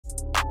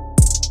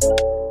Right,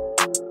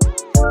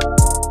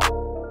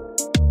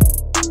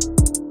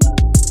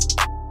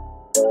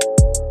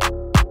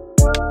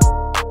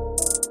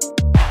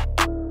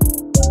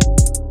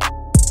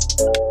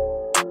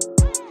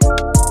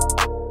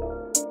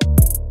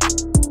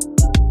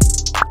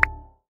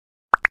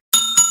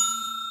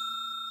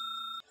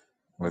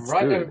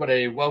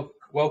 everybody,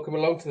 welcome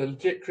along to the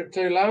Legit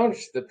Crypto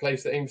Lounge, the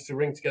place that aims to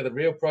bring together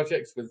real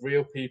projects with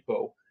real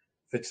people.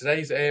 For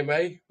today's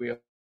AMA, we are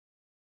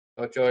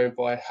joined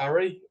by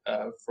Harry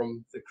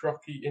from the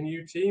Crocky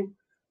Inu team.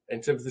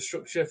 In terms of the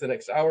structure for the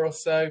next hour or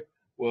so,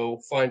 we'll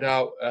find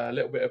out a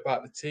little bit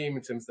about the team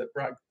in terms of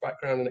their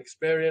background and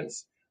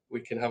experience.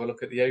 We can have a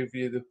look at the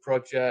overview of the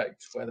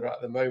project, where they're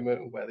at the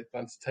moment, and where they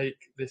plan to take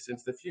this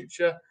into the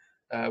future.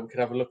 We can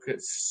have a look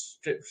at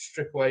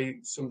strip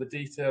away some of the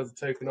details,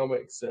 the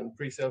tokenomics and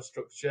pre-sale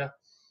structure,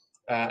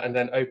 and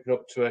then open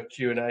up to a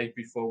Q&A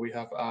before we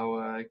have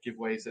our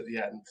giveaways at the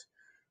end.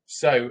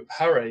 So,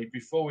 Harry,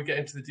 before we get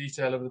into the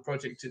detail of the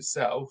project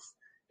itself,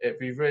 it'd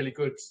be really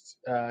good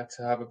to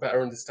have a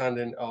better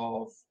understanding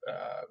of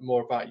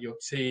more about your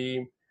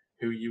team,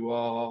 who you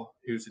are,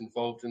 who's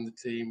involved in the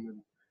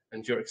team,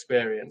 and your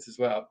experience as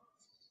well.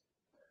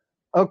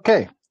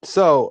 Okay,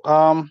 so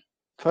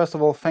first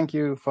of all, thank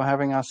you for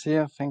having us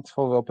here. Thanks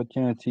for the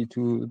opportunity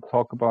to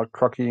talk about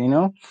Crocky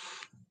Inu.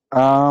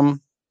 A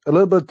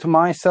little bit to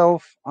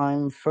myself,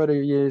 I'm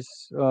 31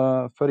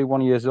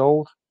 years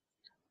old.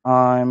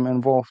 I'm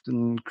involved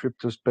in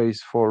crypto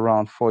space for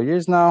around 4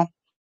 years now.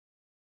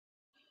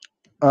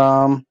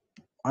 I'm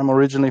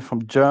originally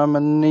from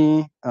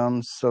Germany,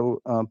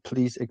 so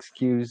please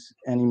excuse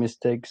any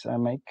mistakes I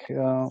make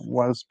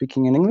while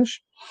speaking in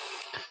English.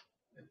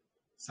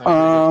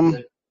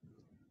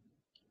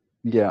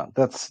 Yeah,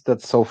 that's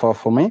so far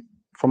for me.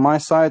 From my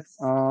side,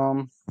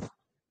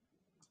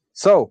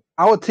 so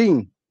our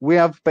team, we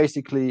have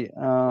basically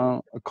a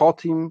core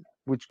team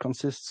which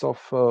consists of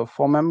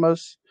 4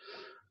 members.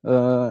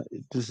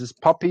 This is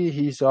Puppy.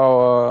 He's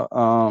our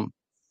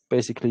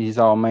basically he's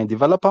our main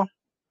developer.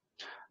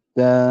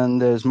 Then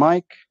there's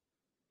Mike,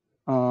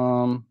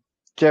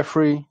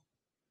 Jeffrey.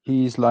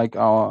 He's like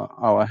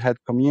our head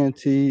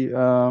community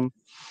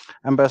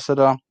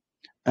ambassador,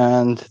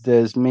 and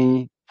there's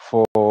me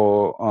for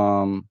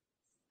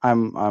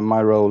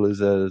my role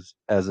is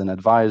as an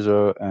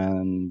advisor,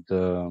 and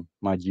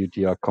my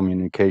duty are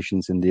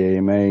communications in the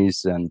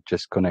AMAs and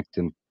just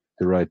connecting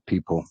the right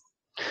people.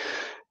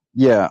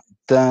 Yeah,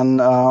 then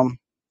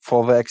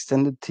for the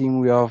extended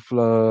team we have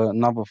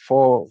another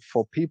four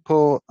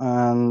people,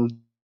 and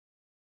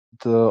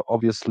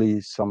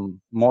obviously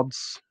some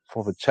mods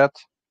for the chat.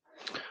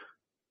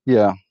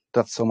 Yeah,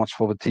 that's so much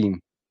for the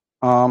team.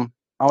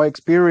 Our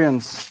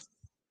experience,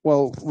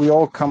 well, we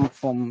all come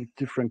from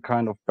different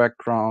kind of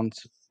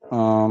backgrounds.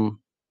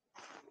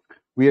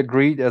 We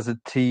agreed as a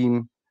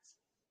team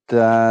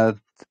that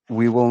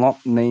we will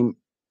not name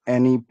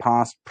any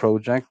past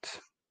project,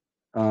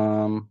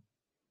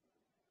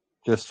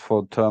 just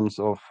for terms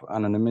of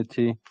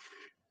anonymity.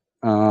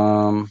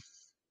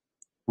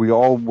 We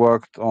all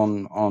worked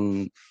on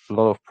a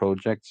lot of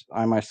projects.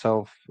 I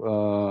myself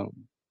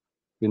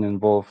been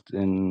involved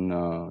in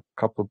a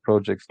couple of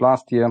projects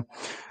last year.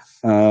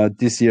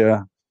 This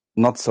year,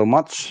 not so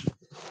much,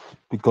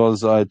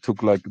 because I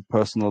took like a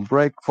personal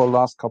break for the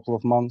last couple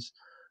of months,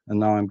 and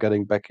now I'm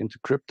getting back into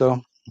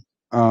crypto.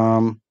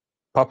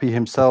 Puppy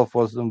himself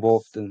was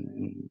involved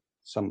in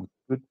some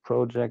good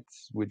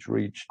projects which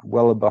reached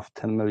well above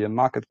 10 million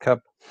market cap.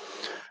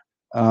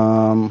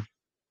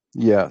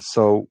 Yeah,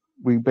 so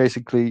we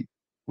basically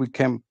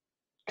came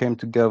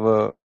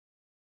together.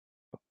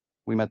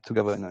 We met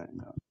together in a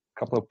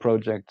couple of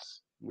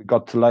projects. We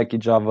got to like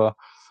each other,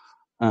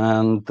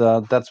 and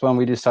that's when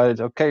we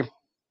decided, okay,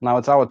 now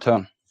it's our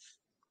turn.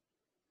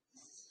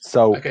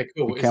 So okay,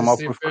 cool. We came up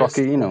with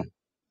Crocky Inu.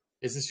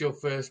 Is this your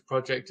first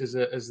project as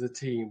the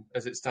team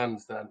as it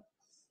stands then?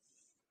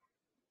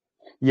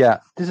 Yeah,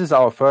 this is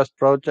our first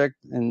project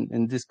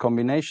in this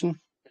combination.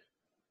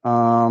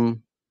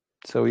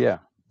 So yeah.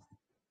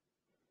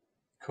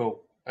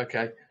 Cool.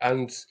 Okay.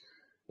 And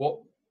what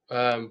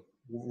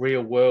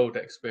real world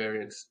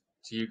experience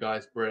do you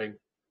guys bring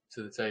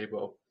to the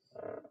table?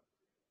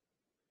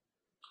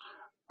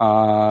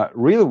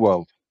 Real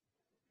world.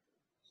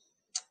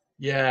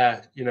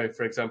 Yeah, you know,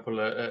 for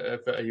example,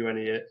 are you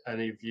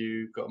any of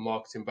you got a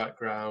marketing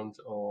background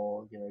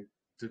or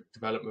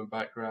development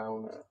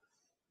background?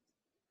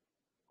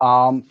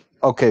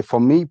 Okay, for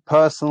me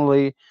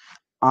personally,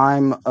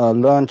 I'm a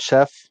learned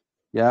chef.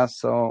 Yeah,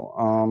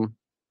 so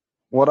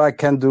what I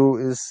can do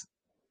is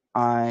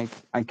I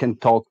can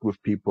talk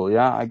with people.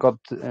 Yeah, I got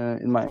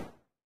in my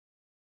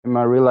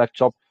real life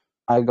job,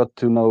 I got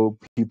to know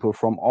people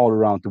from all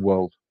around the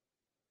world.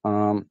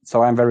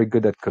 So I'm very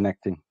good at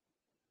connecting,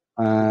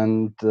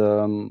 and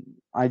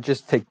I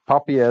just take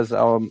Puppy as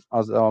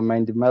our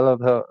main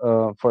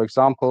developer. For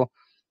example,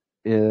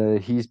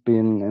 he's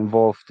been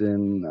involved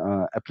in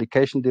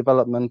application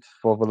development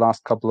for the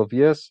last couple of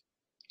years,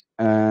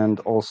 and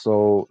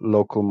also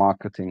local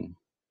marketing.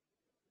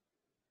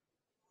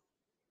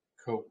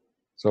 Cool.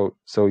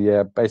 So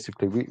yeah,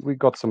 basically we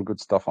got some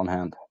good stuff on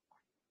hand.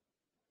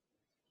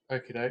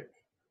 Okay, doke.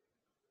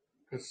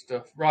 Good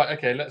stuff. Right.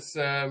 Okay. Let's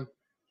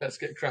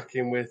get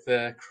cracking with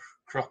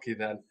Crocky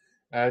then.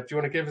 Do you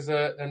want to give us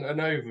an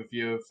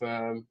overview of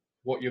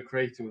what you're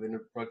creating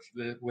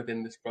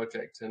within this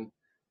project and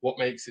what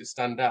makes it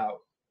stand out?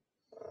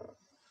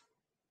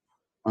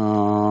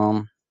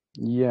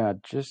 Yeah,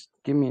 just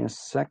give me a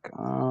sec.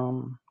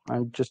 I'm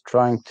just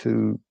trying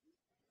to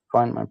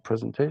find my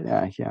presentation.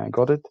 Yeah, here I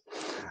got it.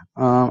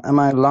 Am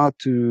I allowed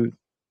to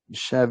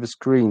share the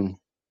screen?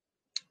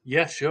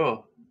 Yeah,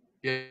 sure.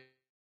 Yeah.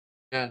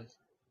 I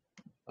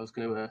was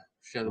going to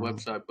share the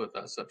website, but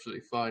that's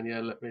absolutely fine.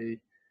 Yeah,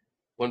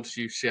 once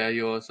you share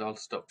yours, I'll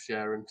stop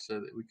sharing so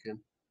that we can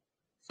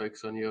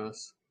focus on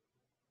yours.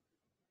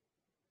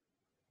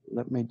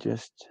 Let me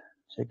just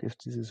check if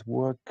this is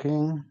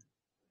working.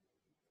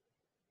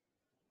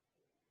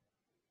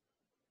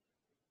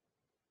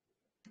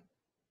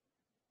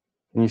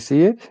 Can you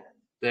see it?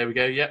 There we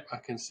go. Yep, I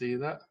can see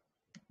that.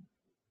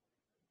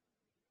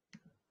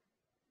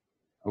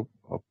 Oh,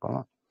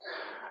 hoppa.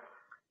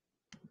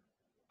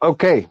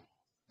 Okay,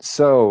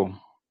 so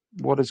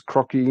what is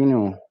Crocky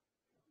Inu?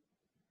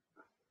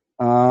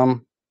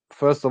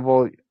 First of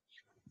all,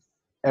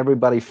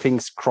 everybody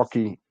thinks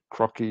Crocky.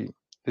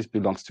 This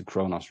belongs to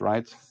Kronos,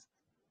 right?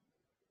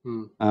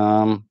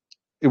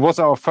 It was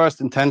our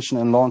first intention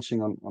in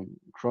launching on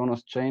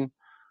Kronos chain,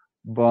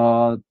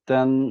 but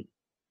then,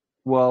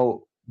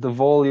 well, the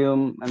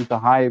volume and the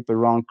hype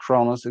around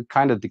Kronos, it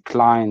kind of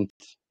declined.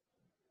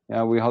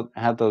 Yeah, we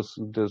had those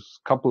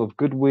couple of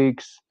good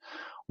weeks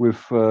with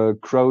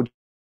Croach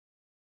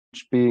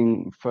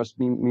being first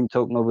meme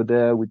token over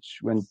there, which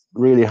went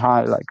really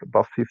high, like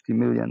above 50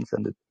 millions,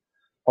 and it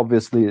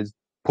obviously has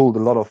pulled a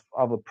lot of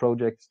other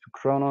projects to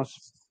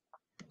Kronos,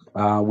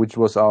 which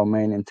was our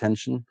main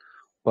intention.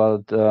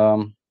 But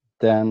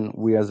then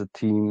we as a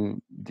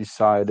team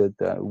decided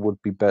that it would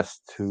be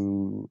best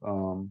to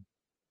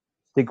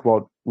stick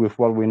with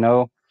what we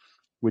know,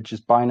 which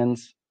is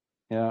Binance.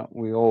 Yeah,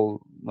 we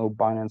all know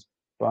Binance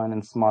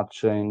Smart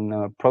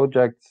Chain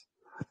projects,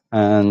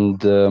 and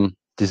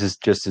this is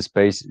just a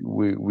space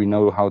we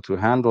know how to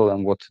handle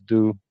and what to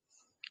do.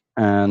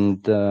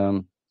 And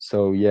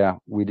so yeah,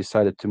 we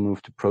decided to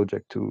move the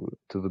project to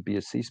the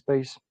BSC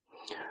space.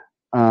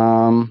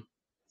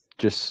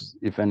 Just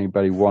if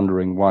anybody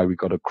wondering why we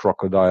got a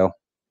crocodile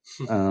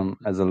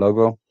as a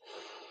logo.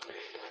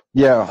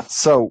 Yeah,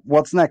 so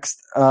what's next?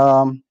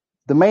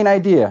 The main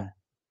idea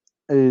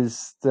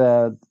is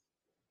that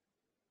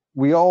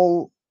we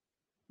all,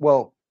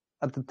 well,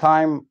 at the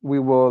time we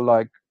were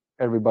like,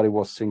 everybody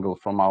was single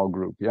from our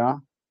group, yeah?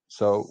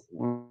 So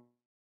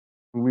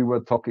we were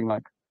talking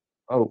like,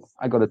 oh,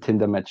 I got a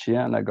Tinder match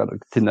here and I got a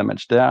Tinder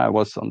match there. I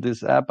was on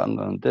this app and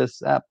on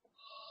this app.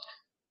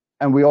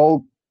 And we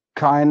all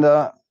kind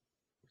of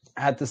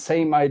had the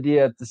same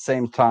idea at the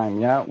same time,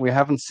 yeah? We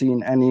haven't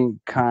seen any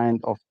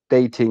kind of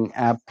dating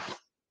app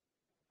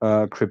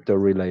crypto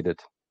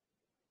related.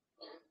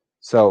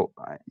 So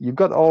you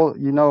got all,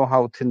 you know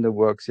how Tinder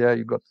works, yeah?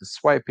 You got the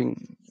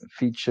swiping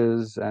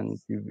features and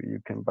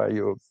you can buy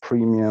your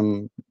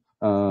premium,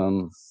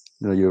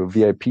 your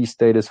VIP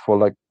status for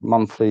like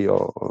monthly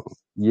or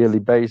yearly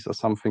base or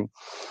something.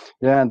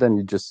 Yeah, and then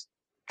you just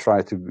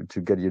try to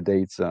get your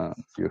dates,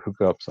 your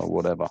hookups or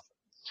whatever.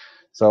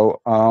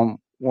 So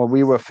what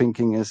we were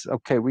thinking is,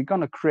 okay, we're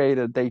gonna create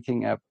a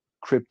dating app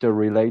crypto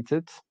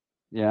related,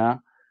 yeah,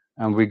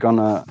 and we're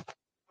gonna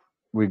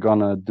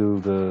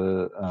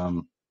do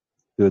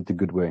it the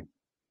good way.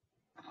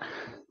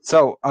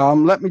 So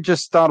let me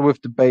just start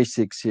with the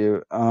basics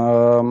here.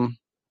 I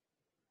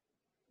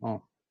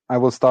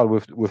will start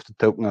with the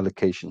token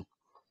allocation.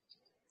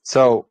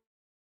 So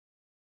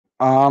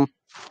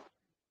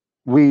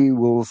we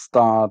will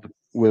start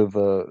with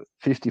a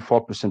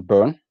 54%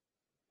 burn.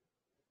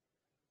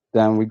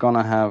 Then we're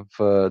gonna have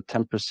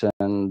 10%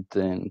 in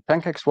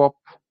PancakeSwap,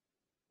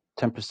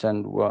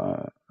 10%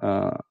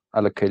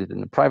 allocated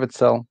in the private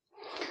sale,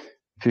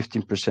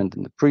 15%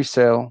 in the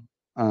pre-sale,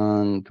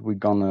 and we're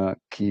gonna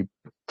keep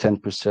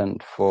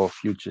 10% for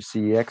future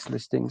CEX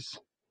listings,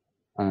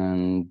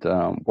 and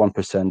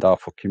 1% are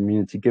for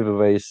community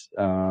giveaways,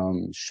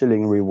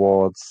 shilling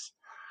rewards,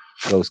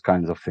 those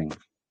kinds of things.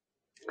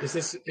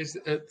 Is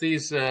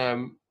these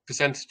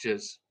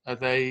percentages, are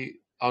they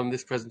on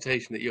this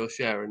presentation that you're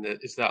sharing?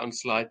 Is that on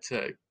slide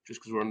 2? Just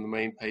because we're on the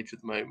main page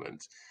at the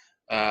moment.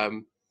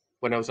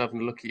 When I was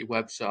having a look at your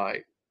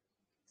website,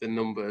 the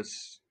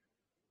numbers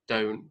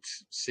don't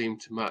seem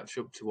to match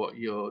up to what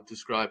you're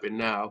describing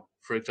now.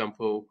 For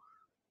example,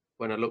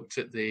 when I looked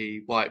at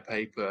the white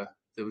paper,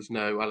 there was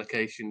no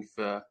allocation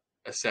for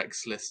a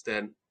sex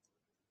listing.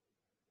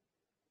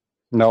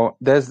 No,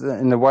 there's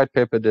in the white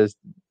paper. There's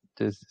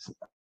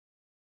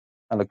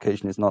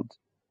allocation is not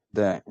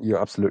there.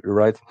 You're absolutely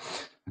right.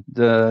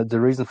 The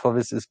reason for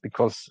this is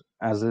because,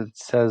 as it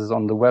says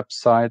on the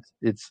website,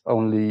 it's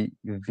only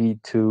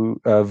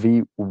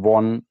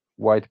V1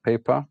 white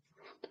paper.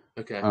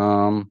 Okay.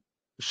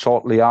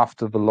 shortly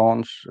after the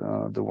launch,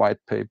 the white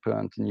paper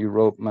and the new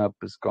roadmap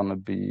is going to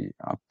be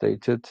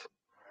updated.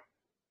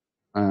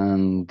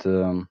 And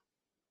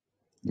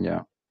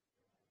yeah,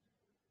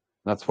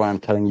 that's why I'm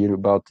telling you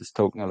about this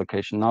token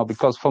allocation now,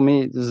 because for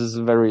me, this is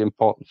a very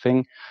important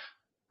thing.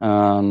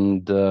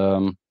 And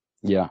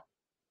yeah,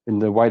 in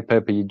the white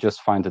paper, you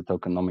just find the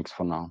tokenomics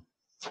for now,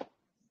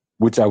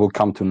 which I will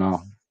come to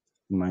now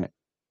in my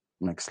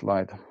next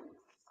slide.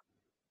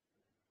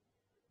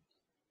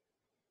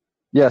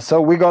 Yeah,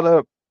 so we got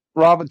a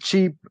rather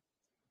cheap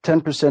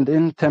 10%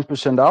 in,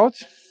 10% out,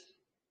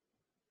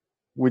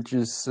 which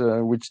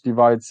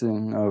divides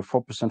in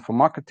 4% for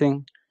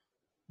marketing,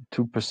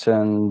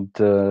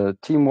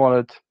 2% team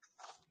wallet,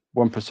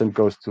 1%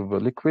 goes to the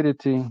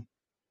liquidity,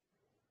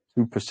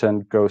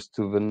 2% goes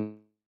to the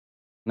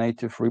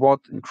native reward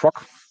in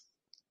Crocky,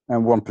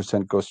 and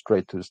 1% goes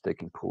straight to the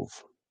staking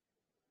pools.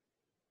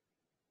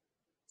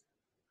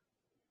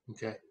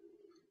 Okay.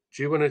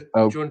 Do you want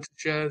to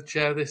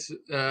share this?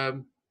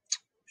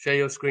 Share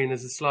your screen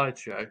as a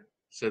slideshow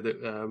so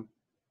that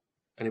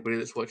anybody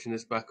that's watching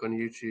this back on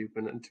YouTube,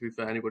 and to be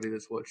fair, anybody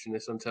that's watching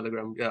this on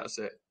Telegram, yeah, that's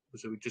it.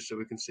 So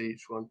we can see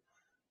each one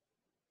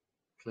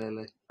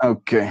clearly.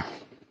 Okay.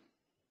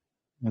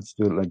 Let's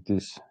do it like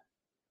this.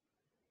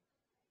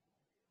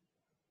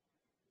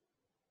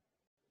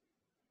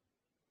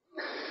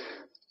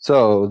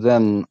 So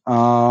then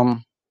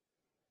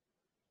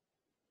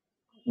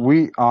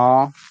we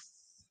are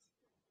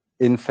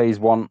in phase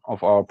 1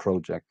 of our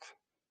project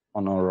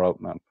on our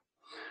roadmap.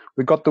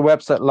 We got the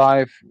website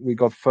live, we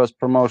got first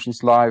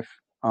promotions live,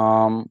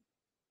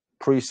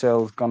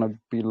 pre-sale is gonna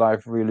be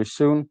live really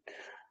soon.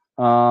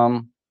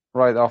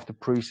 Right after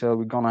pre-sale,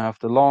 we're gonna have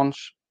the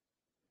launch.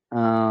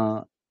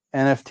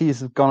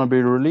 NFTs is gonna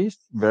be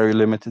released, very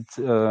limited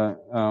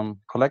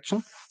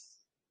collection.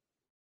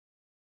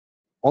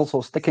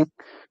 Also staking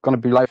gonna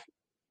be live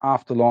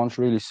after launch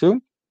really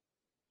soon.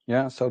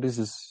 Yeah, so this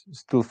is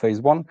still phase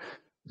 1.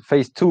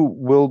 Phase 2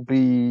 will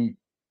be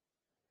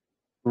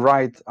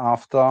right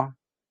after,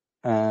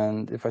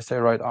 and if I say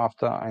right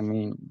after, I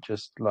mean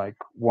just like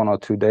 1 or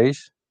 2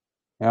 days.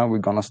 Yeah, we're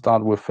gonna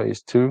start with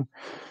phase 2.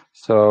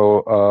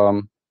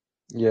 So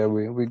yeah,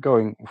 we're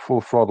going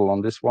full throttle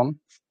on this one.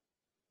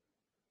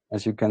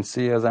 As you can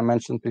see, as I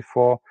mentioned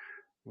before,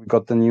 we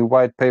got the new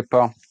white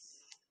paper.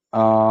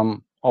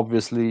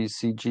 Obviously,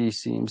 CG,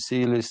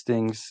 CMC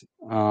listings,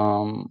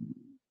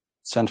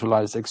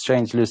 centralized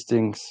exchange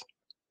listings.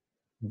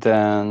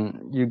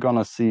 Then you're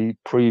gonna see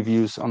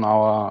previews on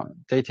our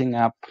dating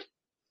app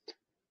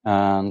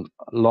and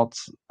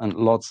lots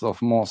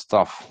of more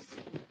stuff.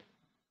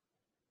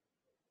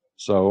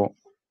 So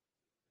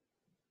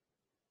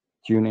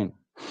tune in.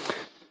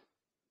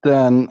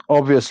 Then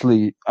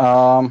obviously,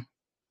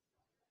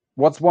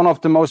 what's one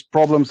of the most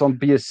problems on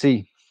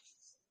BSC?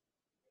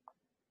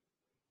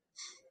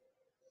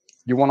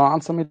 You want to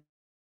answer me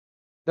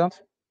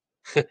that?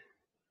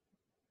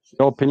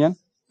 Your opinion?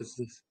 This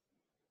is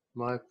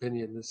my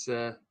opinion. There's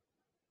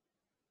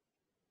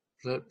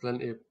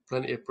plenty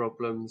of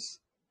problems.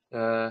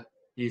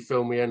 You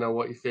fill me in on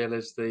what you feel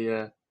is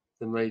the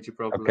major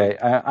problem. Okay,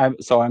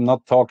 I'm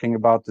not talking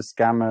about the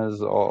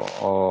scammers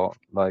or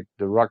like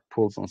the rug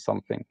pulls on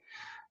something.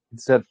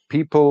 It's that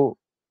people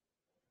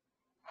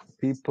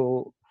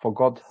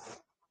forgot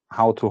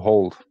how to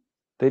hold.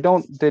 They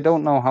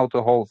don't know how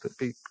to hold.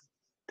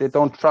 They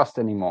don't trust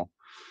anymore.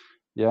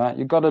 Yeah,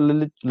 you got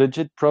a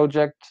legit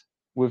project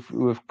with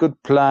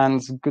good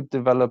plans, good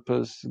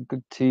developers,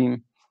 good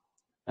team,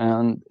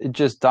 and it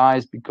just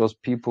dies because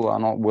people are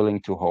not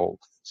willing to hold.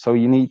 So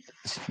you need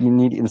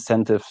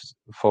incentives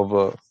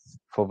for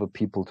the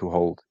people to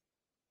hold.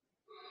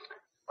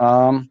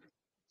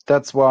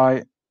 That's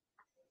why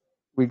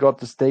we got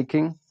the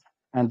staking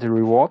and the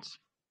rewards.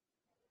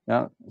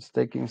 Yeah,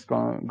 staking is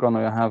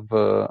gonna have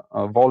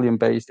a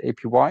volume-based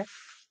APY.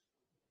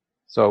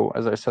 So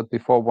as I said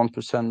before,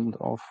 1%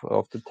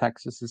 of the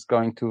taxes is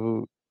going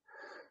to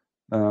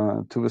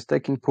the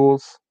staking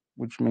pools,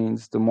 which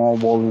means the more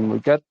volume we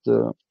get,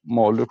 the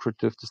more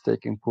lucrative the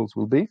staking pools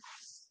will be.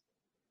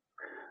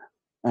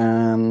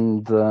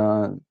 And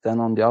then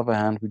on the other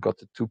hand, we got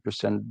the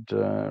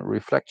 2%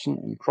 reflection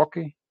in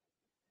Crocky.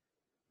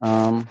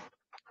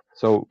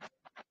 So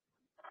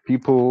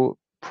people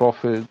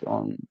profit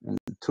in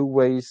 2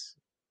 ways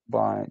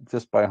by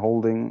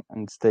holding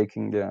and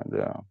staking their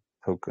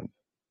token.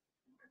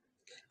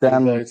 Then,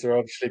 and those are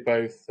obviously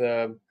both,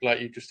 like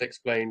you just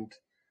explained,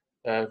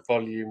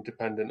 volume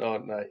dependent,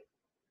 aren't they?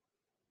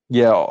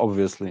 Yeah,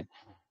 obviously.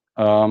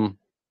 Of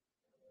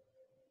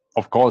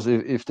course,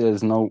 if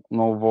there's no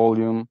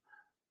volume,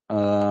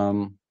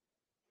 then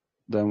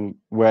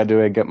where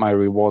do I get my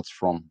rewards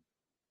from?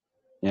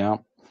 Yeah,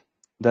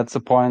 that's a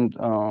point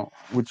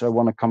which I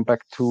want to come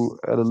back to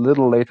at a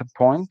little later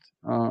point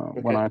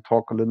when I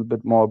talk a little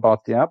bit more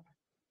about the app.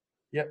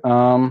 Yeah.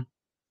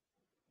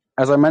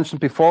 As I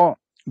mentioned before,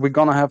 we're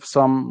gonna have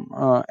some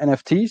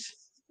NFTs.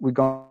 We're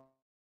gonna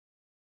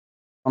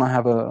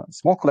have a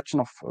small collection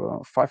of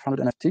 500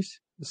 NFTs.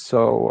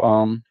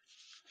 So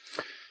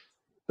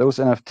those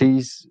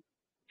NFTs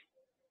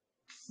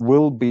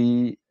will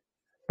be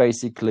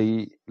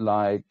basically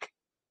like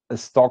a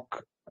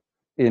stock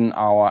in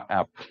our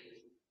app.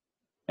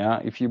 Yeah,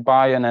 if you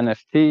buy an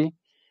NFT,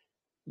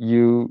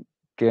 you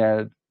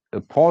get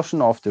a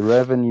portion of the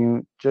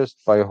revenue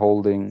just by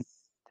holding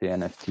the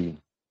NFT.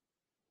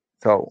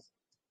 So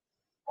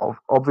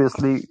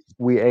obviously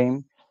we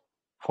aim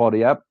for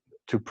the app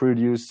to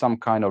produce some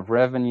kind of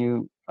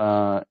revenue.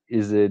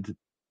 Is it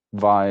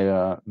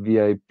via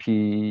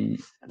VIP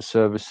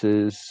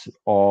services,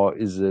 or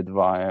is it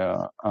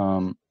via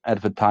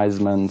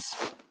advertisements?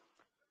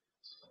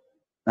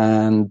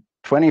 And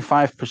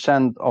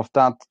 25% of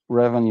that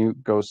revenue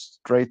goes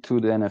straight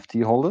to the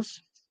NFT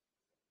holders.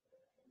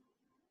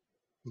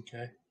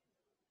 Okay.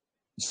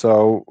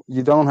 So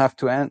you don't have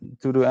to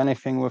do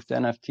anything with the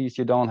NFTs.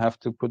 You don't have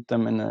to put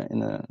them in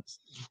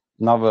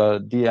another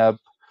D app.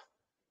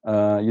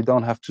 You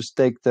don't have to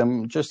stake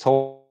them. Just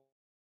hold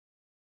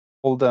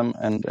them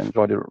and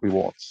enjoy the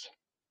rewards.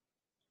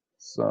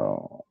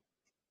 So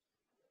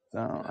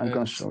I'm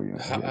going to show you.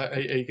 Are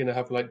you going to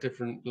have like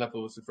different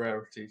levels of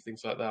rarity,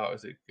 things like that? Or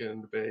is it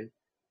going to be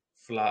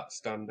flat,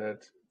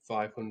 standard,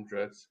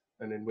 500?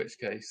 And in which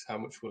case, how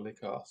much will they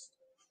cost?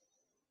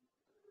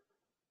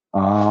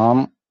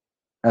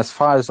 As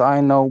far as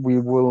I know, we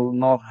will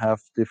not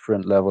have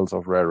different levels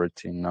of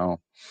rarity.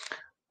 No.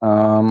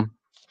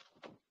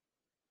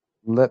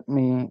 Let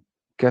me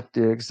get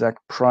the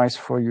exact price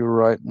for you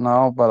right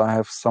now, but I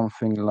have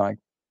something like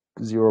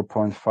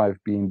 0.5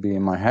 BNB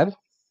in my head.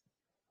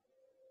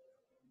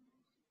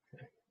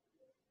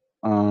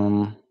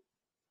 The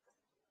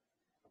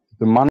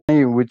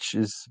money which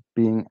is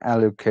being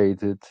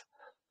allocated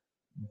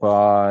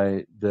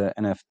by the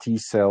NFT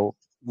sale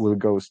will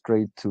go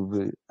straight to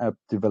the app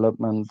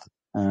development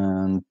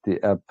and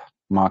the app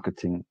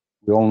marketing.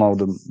 We all know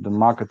the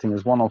marketing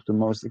is one of the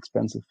most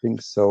expensive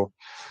things, so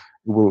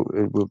it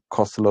will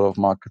cost a lot of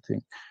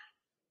marketing.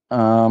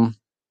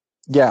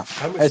 Yeah,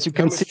 as you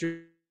can see.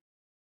 Do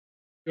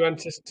you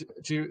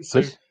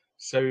anticipate?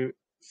 So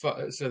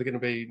they're going to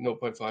be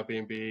 0.5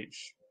 BNB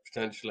each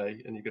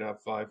potentially, and you're going to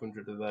have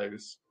 500 of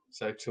those,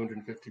 so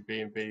 250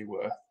 BNB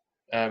worth.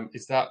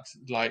 Is that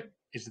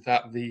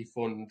the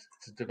fund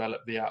to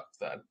develop the app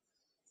then?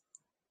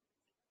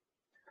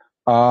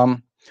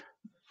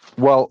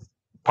 Well,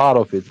 part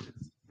of it.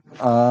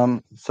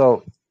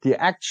 So the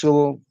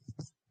actual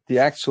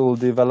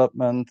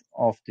development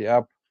of the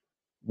app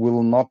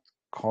will not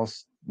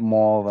cost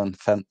more than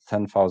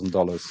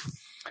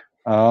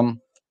 $10,000.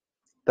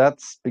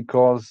 That's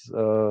because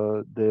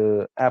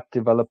the app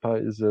developer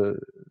is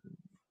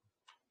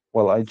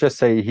I just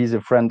say he's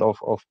a friend of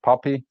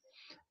Poppy,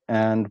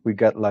 and we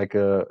get like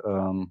a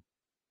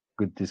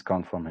good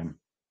discount from him.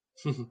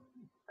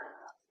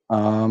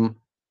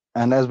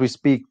 And as we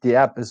speak, the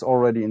app is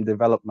already in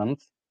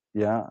development.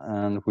 Yeah,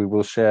 and we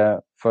will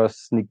share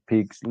first sneak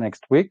peeks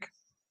next week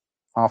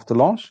after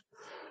launch.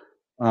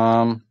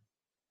 On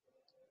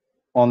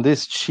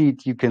this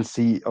sheet, you can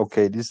see,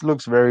 okay, this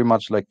looks very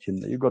much like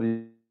Tinder. You got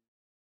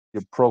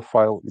your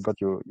profile, you got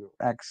your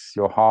X,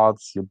 your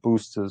hearts, your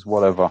boosters,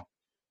 whatever,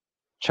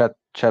 chat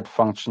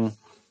function.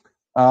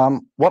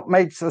 What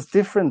makes us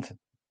different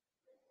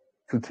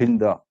to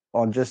Tinder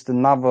or just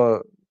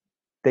another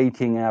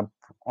dating app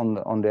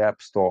on the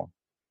App Store?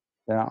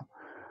 Yeah,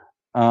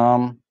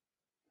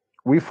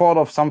 we thought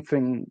of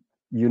something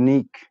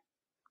unique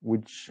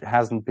which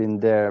hasn't been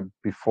there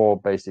before,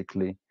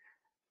 basically,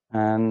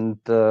 and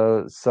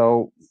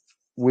so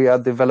we are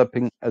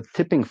developing a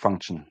tipping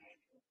function.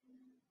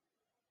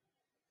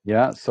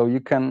 Yeah, so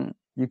you can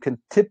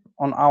tip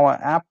on our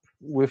app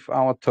with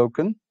our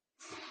token,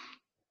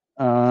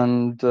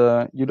 and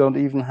you don't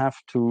even have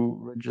to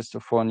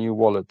register for a new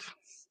wallet.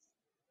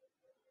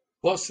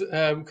 What's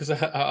because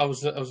I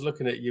was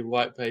looking at your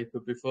white paper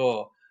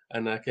before,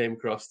 and I came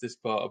across this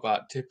part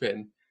about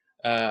tipping,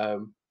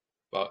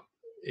 but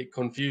it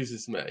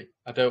confuses me.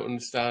 I don't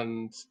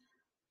understand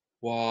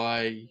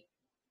why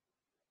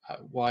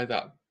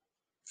that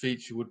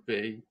feature would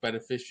be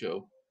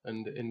beneficial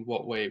and in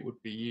what way it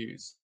would be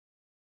used.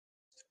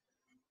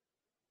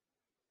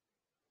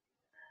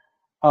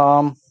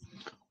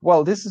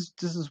 Well, this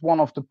is one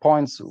of the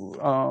points.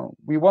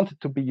 We wanted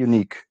to be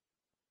unique,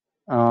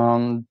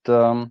 and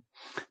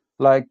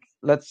like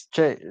let's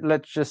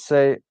just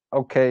say,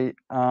 okay,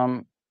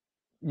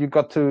 you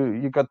got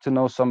to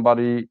know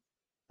somebody,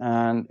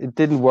 and it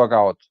didn't work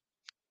out.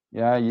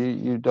 Yeah,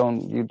 you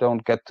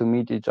don't get to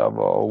meet each other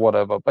or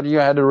whatever, but you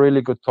had a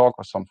really good talk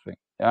or something,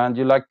 yeah, and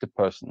you like the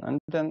person, and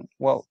then,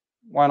 well,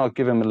 why not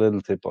give him a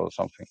little tip or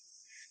something?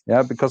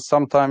 Yeah, because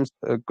sometimes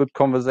a good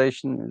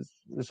conversation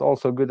is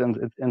also good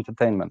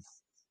entertainment.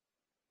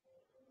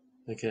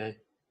 Okay,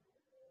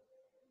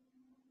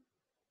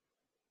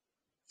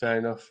 fair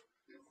enough.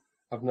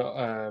 I've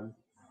not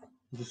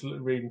just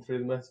reading through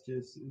the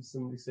messages.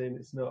 Somebody saying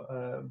it's not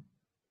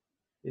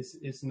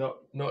it's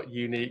not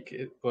unique,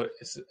 but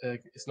it's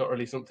not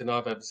really something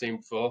I've ever seen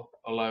before.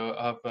 Although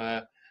I've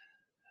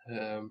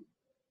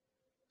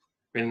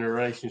been in a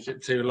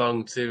relationship too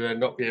long to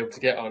not be able to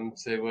get on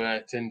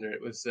to Tinder.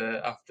 It was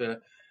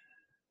after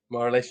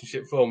my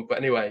relationship formed. But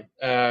anyway,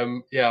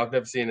 yeah, I've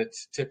never seen a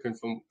tipping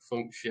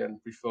function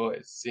before.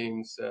 It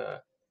seems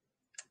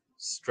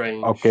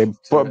strange Okay, to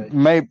but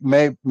me.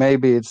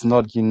 maybe it's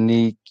not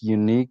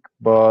unique,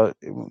 but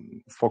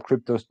for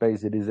crypto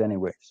space it is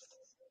anyway.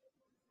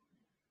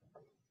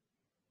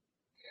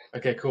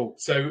 Okay, cool.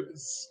 So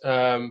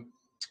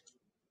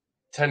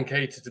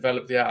 10K to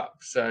develop the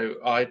app. So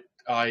I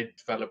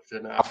developed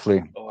an app.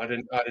 Roughly. Or I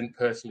didn't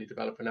personally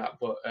develop an app,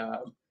 but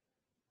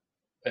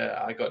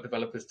I got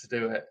developers to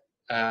do it,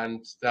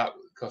 and that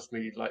cost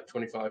me like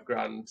 25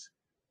 grand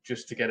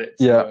just to get it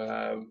to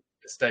a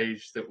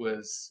stage that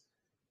was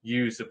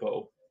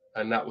usable,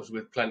 and that was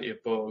with plenty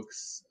of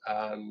bugs,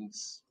 and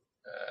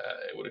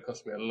it would have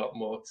cost me a lot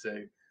more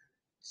to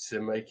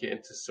make it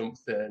into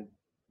something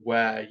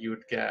where you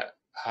would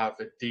have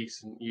a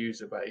decent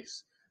user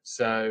base.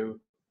 So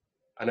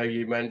I know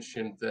you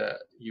mentioned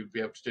that you'd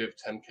be able to do it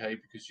for 10K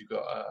because you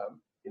got a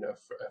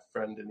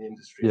friend in the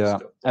industry and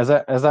stuff.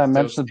 As I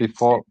mentioned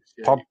before,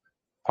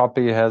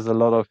 Poppy has a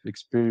lot of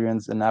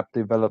experience in app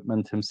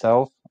development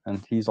himself,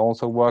 and he's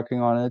also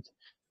working on it.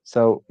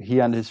 So he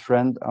and his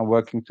friend are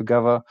working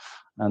together,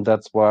 and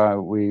that's why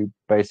we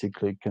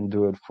basically can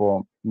do it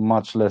for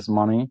much less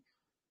money,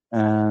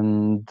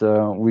 and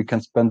we can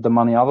spend the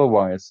money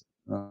otherwise.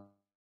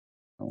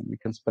 We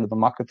can spend it on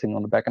marketing,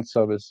 on the backend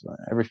service,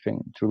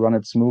 everything to run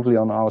it smoothly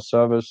on our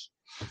service.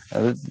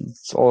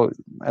 It's all,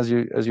 as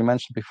you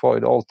mentioned before,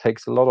 it all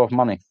takes a lot of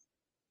money.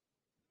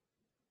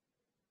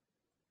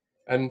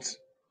 And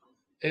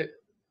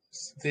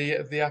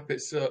the app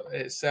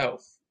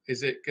itself,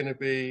 is it going to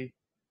be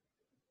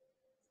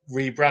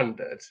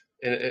rebranded?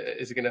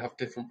 Is it going to have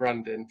different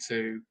branding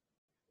to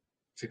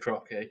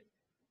Crocky?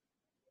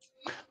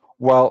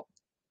 Well,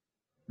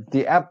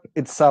 the app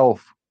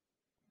itself,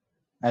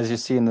 as you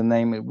see in the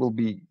name, it will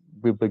be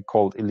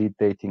called Elite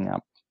Dating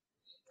App.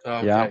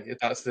 Okay, yeah?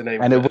 That's the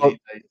name. And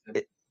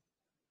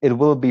it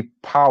will be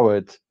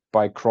powered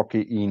by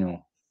Crocky Inu.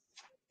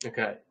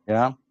 Okay.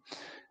 Yeah.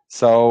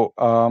 So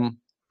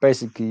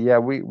basically, yeah,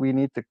 we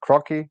need the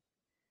Crocky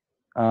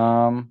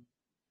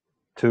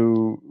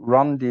to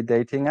run the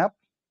dating app.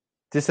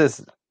 This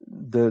is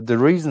the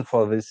reason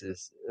for this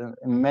is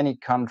in many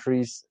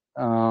countries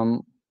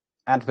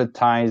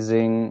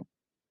advertising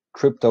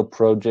crypto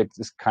projects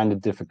is kind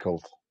of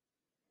difficult,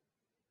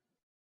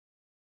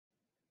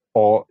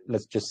 or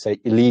let's just say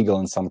illegal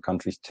in some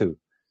countries too.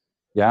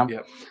 Yeah.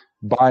 Yep.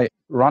 By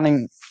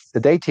running the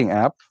dating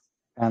app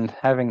and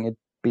having it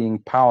being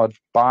powered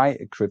by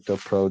a crypto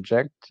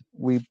project,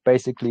 we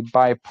basically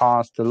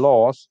bypass the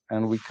laws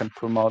and we can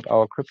promote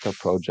our crypto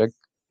project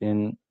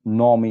in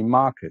normie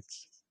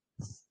markets.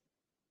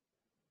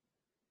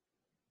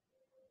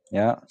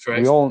 Yeah. Sorry,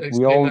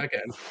 explain that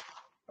again.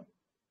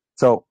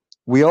 So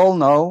we all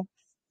know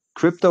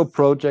crypto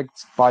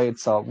projects by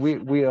itself.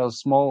 We are a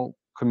small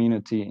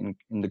community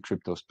in the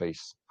crypto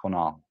space for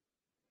now.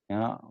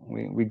 Yeah.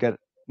 We get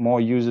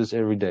more users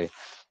every day.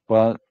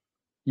 But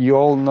you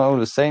all know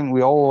the same.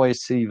 We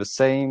always see the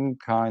same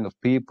kind of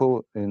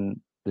people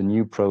in the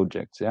new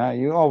projects. Yeah,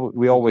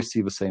 we always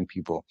see the same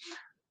people,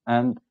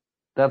 and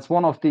that's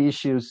one of the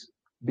issues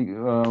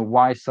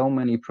why so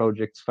many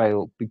projects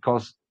fail,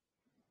 because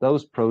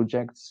those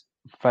projects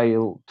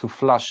fail to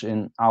flush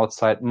in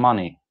outside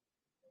money.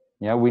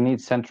 Yeah, we need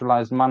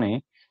centralized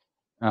money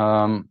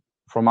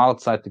from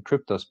outside the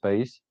crypto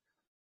space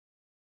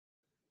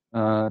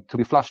to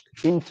be flushed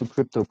into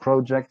crypto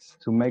projects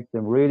to make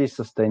them really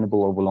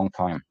sustainable over a long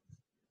time.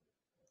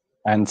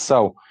 And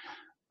so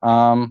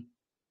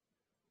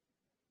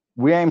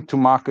we aim to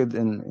market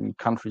in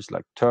countries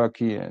like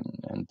Turkey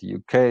and the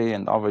UK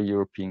and other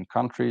European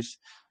countries.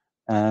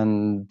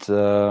 And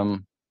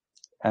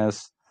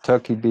as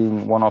Turkey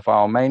being one of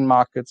our main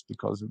markets,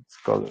 because it's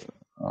got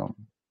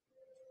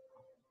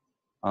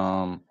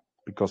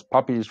because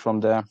Puppy is from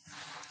there,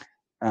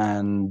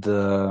 and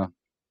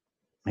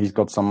he's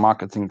got some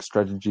marketing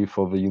strategy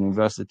for the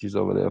universities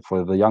over there,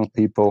 for the young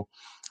people.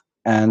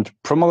 And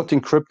promoting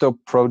crypto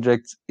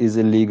projects is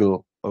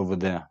illegal over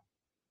there.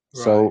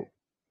 Right. So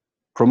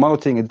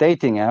promoting a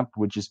dating app,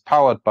 which is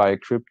powered by a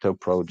crypto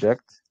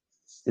project,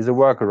 is a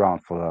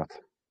workaround for that.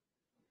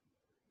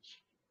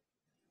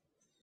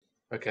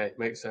 Okay,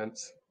 makes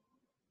sense.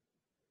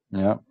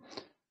 Yeah.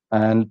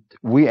 And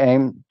we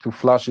aim to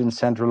flush in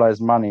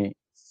centralized money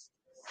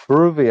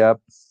through the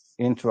app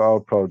into our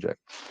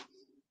project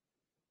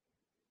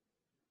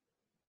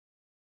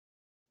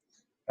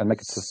and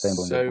make it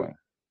sustainable in that way.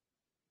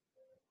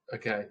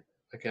 Okay.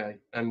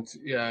 And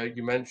yeah,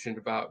 you mentioned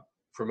about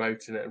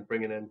promoting it and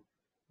bringing in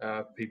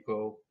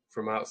people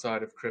from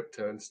outside of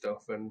crypto and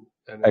stuff, and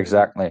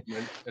exactly.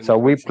 And so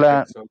we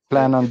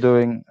plan on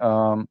doing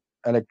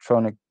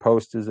electronic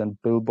posters and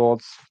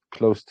billboards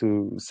close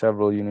to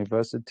several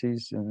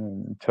universities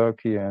in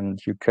Turkey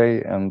and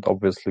UK, and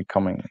obviously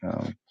coming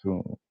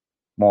to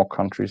more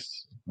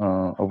countries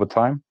over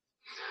time.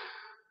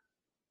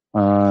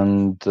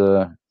 And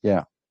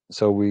yeah,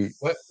 so we.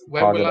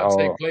 When will that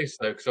take place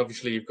though? Because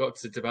obviously you've got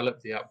to develop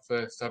the app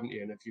first, haven't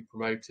you? And if you're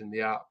promoting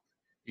the app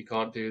you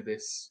can't do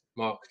this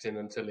marketing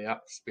until the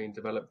app's been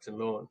developed and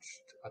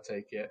launched, I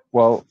take it.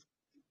 Well,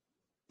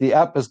 the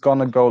app is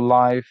gonna go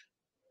live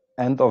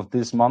end of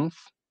this month,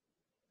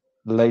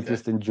 the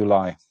latest in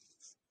July.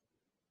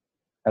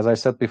 As I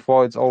said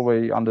before, it's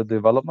already under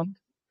development.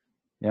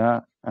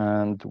 Yeah,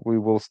 and we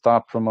will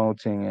start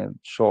promoting it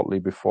shortly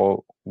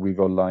before we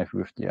go live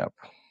with the app.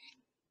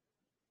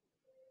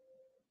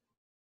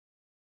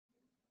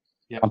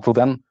 Yeah. Until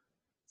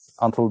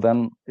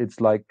then, it's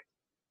like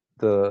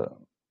the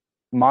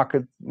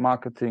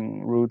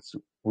marketing routes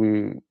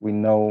we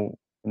know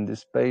in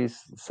this space.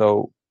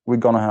 So we're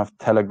gonna have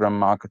Telegram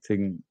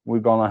marketing. We're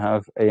gonna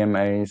have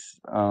AMAs.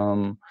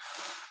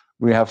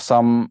 We have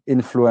some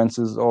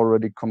influencers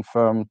already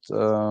confirmed,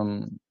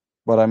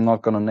 but I'm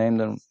not gonna name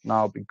them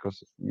now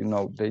because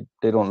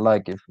they don't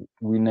like if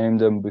we name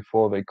them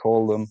before they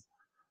call them.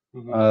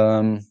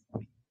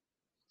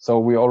 So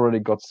we already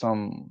got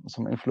some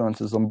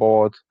influencers on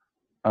board.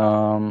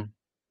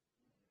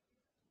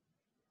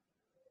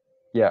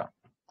 Yeah,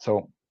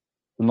 so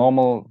the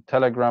normal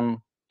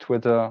Telegram,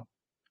 Twitter,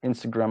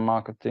 Instagram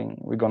marketing.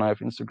 We're gonna have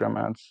Instagram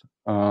ads.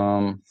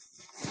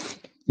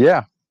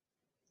 Yeah.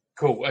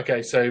 Cool.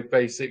 Okay, so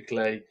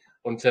basically,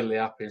 until the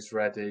app is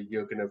ready,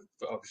 you're going to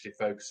obviously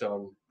focus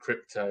on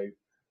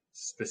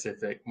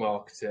crypto-specific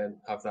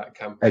marketing, have that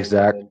campaign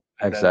running,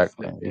 and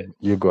exactly. then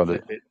You got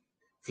it.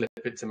 Flip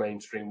it to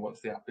mainstream once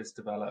the app is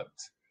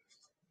developed.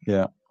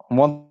 Yeah.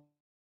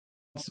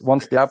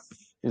 Once the app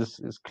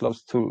is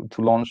close to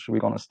launch, we're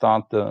gonna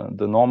start the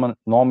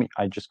normie.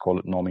 I just call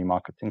it normie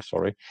marketing.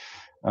 Sorry.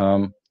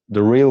 The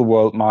real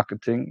world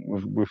marketing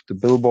with the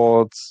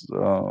billboards,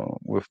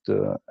 with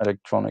the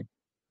electronic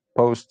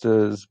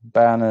posters,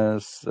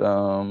 banners.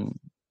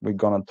 We're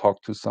gonna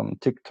talk to some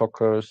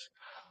TikTokers.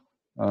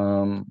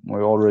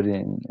 We're already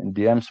in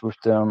DMs with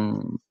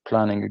them,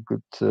 planning a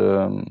good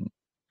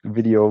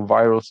video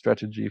viral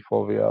strategy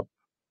for the app.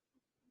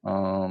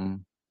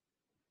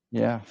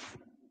 Yeah.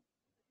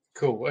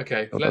 Cool.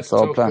 Okay. So that's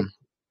our plan.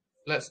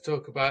 Let's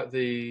talk about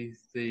the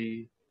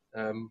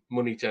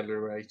money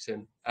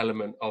generating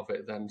element of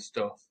it then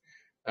stuff.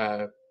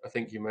 I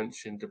think you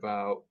mentioned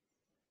about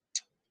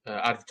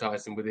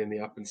advertising within the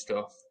app and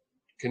stuff.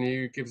 Can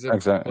you give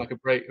us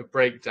a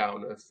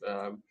breakdown of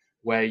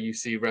where you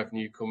see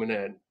revenue coming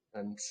in,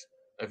 and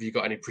have you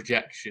got any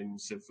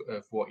projections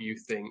of what you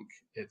think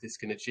this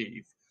can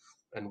achieve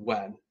and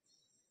when?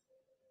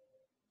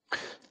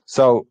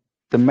 So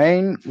the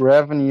main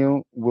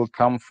revenue will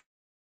come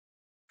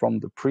from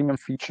the premium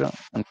feature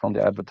and from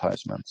the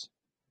advertisements.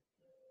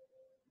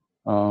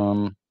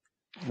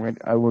 Wait,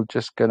 I will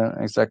just get an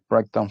exact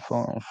breakdown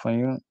for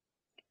you.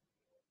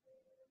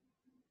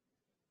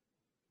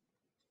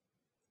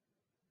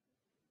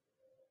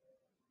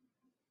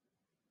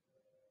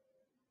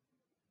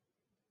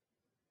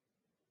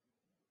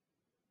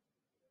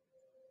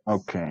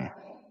 Okay.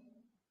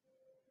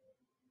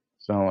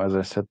 So as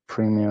I said,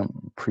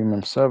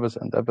 premium service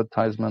and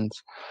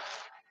advertisements,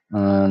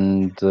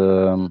 and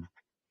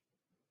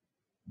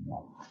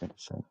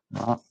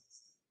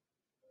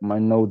my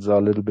notes are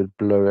a little bit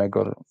blurry. I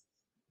got it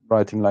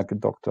writing like a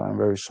doctor. I'm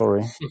very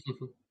sorry.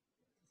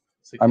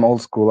 Okay. I'm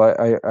old school.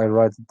 I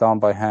write it down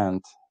by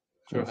hand.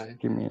 Just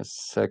give me a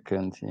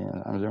second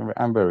here.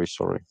 I'm very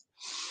sorry.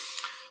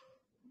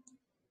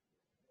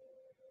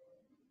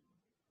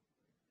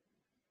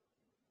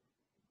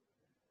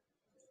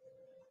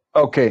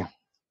 Okay.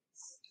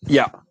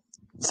 Yeah.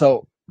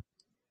 So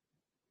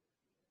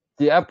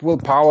the app will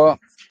power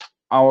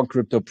our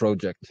crypto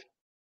project,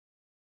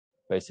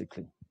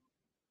 basically.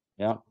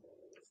 Yeah.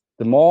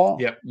 The more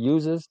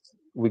users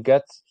we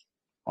get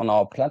on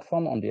our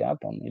platform, on the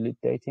app, on Elite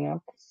Dating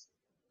app,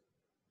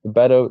 the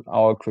better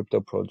our crypto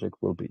project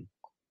will be.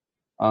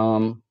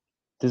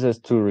 This has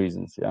two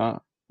reasons. Yeah.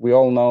 We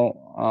all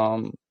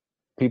know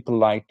people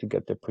like to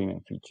get the premium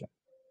feature.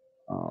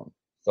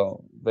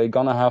 So they're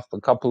gonna have a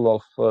couple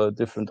of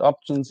different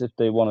options if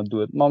they want to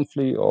do it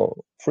monthly or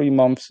 3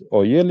 months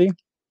or yearly.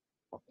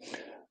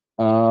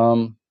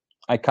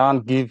 I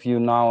can't give you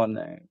now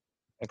an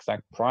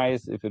exact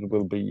price if it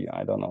will be,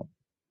 I don't know,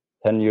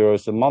 10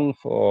 euros a month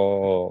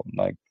or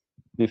like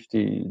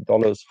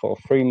 $50 for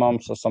 3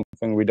 months or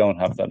something. We don't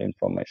have that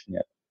information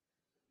yet.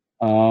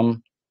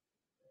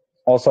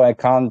 Also, I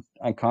can't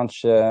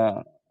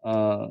share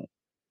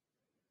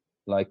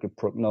like a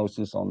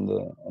prognosis on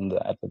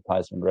the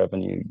advertisement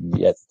revenue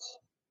yet,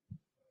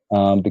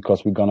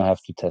 because we're gonna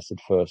have to test it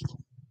first.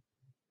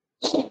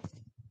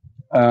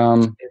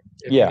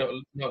 If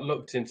you've not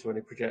looked into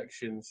any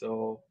projections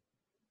or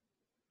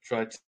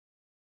tried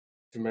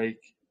to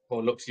make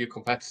or look to your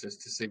competitors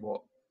to see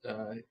what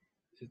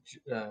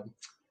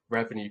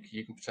revenue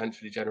you can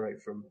potentially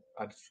generate from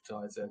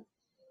advertising.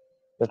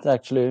 That's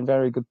actually a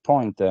very good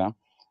point there.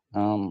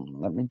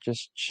 Let me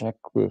just check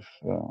with.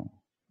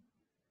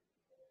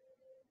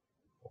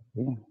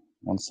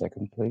 1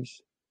 second,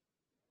 please.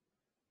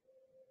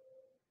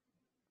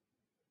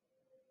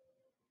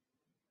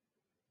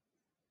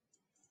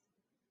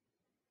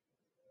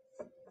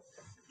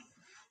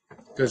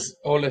 because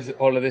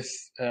all of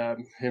this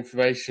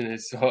information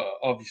is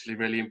obviously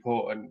really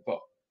important, but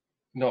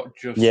not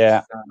just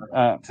Yeah, to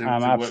work this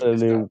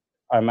out.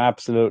 I'm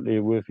absolutely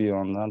with you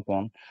on that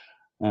one.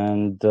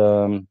 And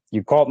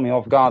you caught me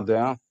off guard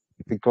there,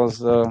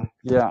 because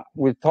yeah,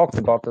 we talked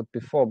about it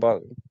before, but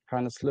it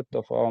kind of slipped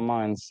off our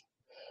minds.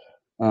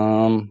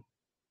 We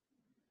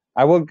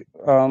will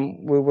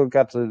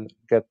get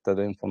that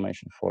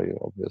information for you,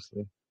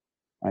 obviously.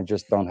 I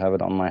just don't have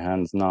it on my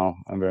hands now.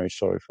 I'm very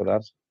sorry for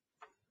that.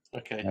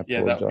 Okay,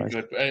 yeah, that would be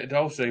good. But it'd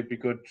also be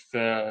good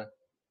for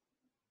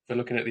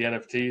looking at the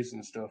NFTs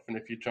and stuff. And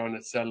if you're trying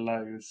to sell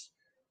those,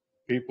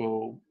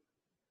 people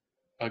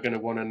are going to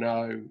want to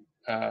know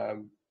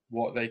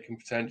what they can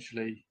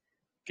potentially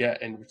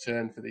get in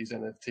return for these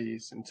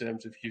NFTs. In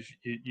terms of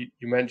you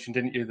mentioned,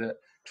 didn't you, that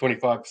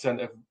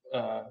 25%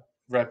 of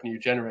revenue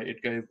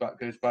generated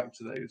goes back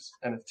to those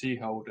NFT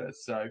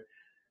holders. So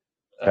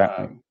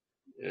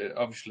it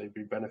obviously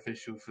be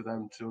beneficial for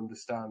them to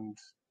understand,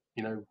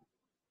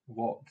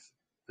 what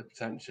the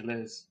potential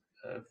is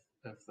of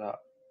that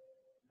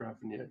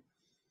revenue.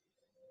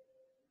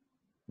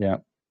 Yeah,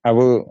 I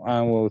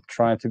will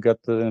try to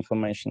get the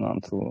information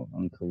until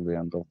the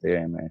end of the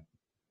AMA.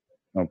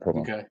 No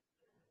problem. Okay.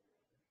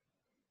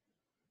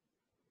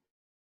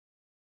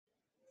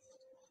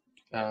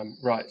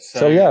 Right.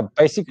 So yeah,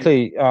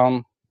 basically,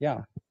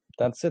 yeah,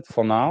 that's it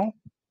for now.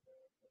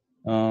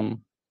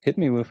 Hit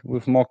me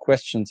with more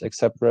questions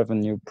except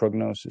revenue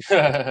prognosis.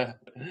 Okay,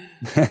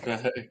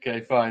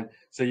 fine.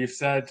 So you've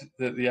said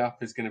that the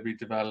app is going to be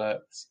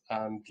developed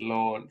and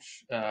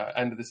launch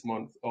end of this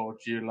month or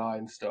July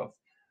and stuff.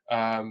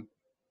 Exactly.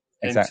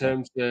 In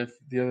terms of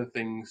the other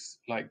things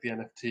like the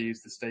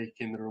NFTs, the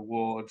staking, the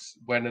rewards,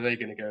 when are they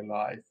going to go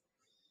live?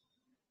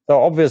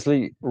 So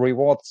obviously,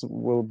 rewards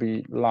will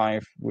be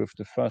live with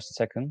the 1st,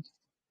 2nd.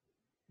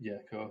 Yeah,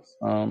 of course.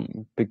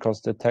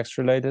 Because they're tax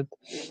related.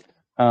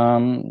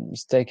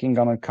 Staking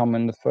gonna come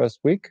in the 1st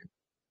week.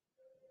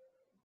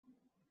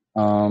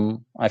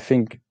 I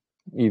think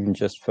even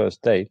just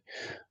 1st day,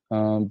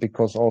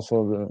 because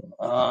also the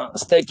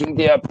staking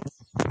the app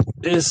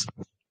is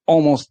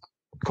almost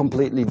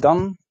completely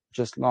done.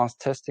 Just last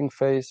testing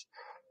phase.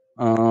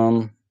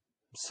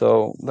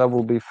 So that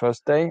will be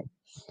 1st day,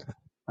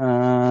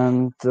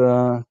 and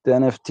the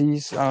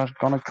NFTs are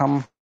gonna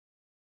come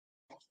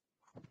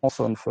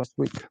also in the 1st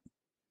week.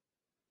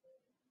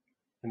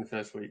 In the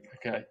 1st week,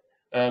 okay.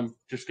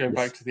 Just going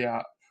back to the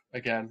app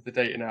again, the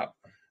dating app.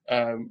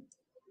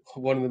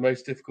 One of the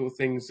most difficult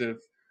things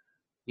of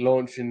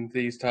launching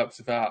these types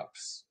of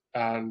apps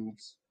and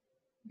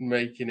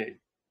making it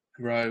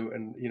grow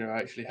and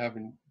actually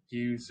having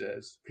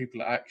users, people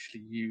that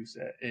actually use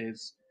it,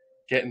 is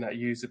getting that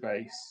user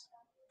base,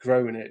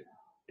 growing it.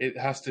 It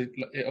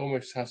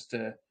almost has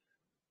to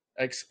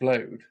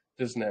explode,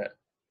 doesn't it,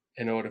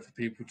 in order for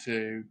people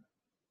to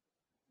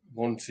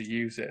want to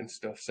use it and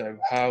stuff. So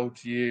how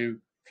do you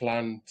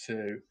plan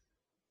to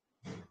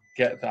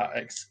get that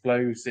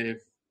explosive,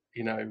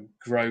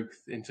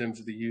 growth in terms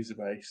of the user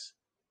base?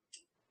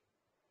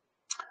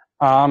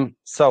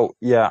 So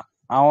yeah,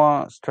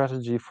 our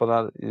strategy for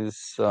that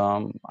is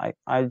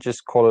I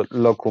just call it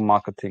local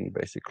marketing,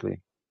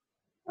 basically.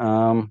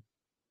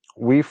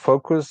 We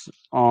focus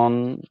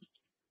on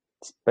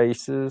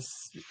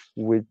spaces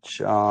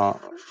which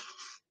are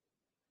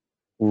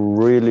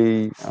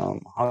really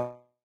how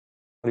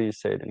do you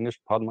say it in English?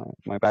 Pardon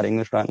my bad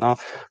English right now.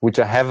 Which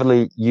are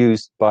heavily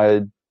used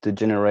by the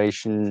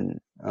generation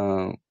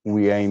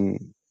we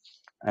aim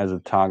as a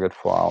target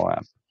for our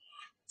app.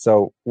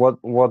 So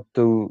what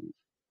do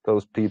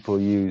those people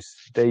use?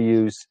 They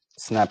use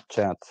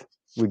Snapchat.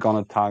 We're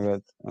gonna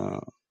target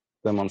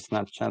them on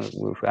Snapchat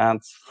with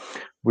ads.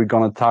 We're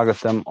gonna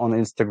target them on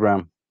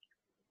Instagram.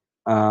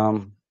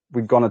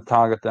 We're gonna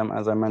target them,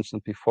 as I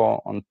mentioned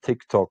before, on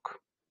TikTok,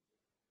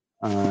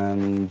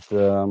 and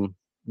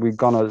we're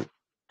gonna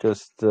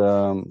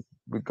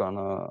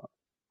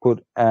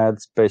put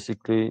ads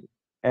basically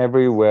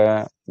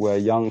everywhere where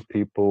young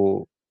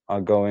people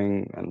are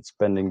going and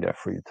spending their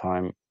free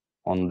time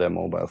on their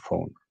mobile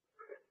phone.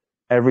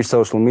 Every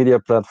social media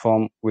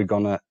platform, we're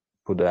gonna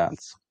put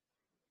ads.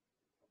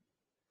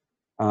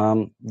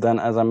 Then,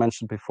 as I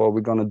mentioned before,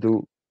 we're gonna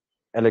do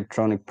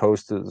electronic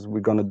posters.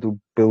 We're gonna do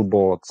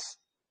billboards.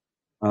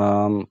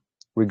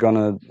 We're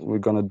gonna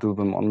do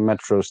them on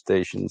metro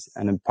stations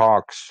and in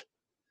parks,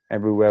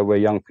 everywhere where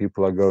young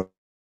people are going.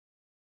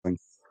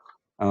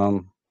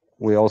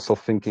 We're also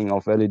thinking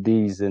of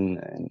LEDs in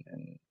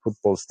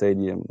football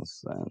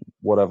stadiums and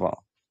whatever.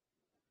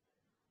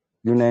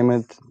 You name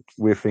it,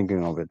 we're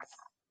thinking of it.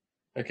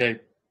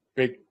 Okay,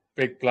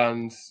 big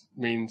plans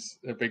means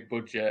a big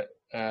budget.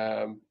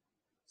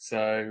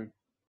 So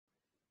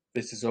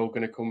this is all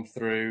going to come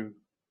through,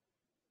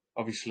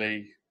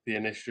 obviously, the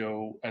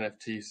initial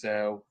NFT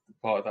sale.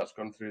 Part of that's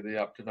gone through the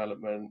app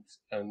development,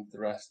 and the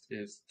rest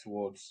is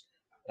towards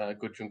a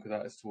good chunk of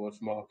that is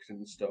towards marketing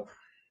and stuff.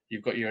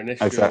 You've got your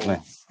initial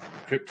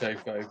crypto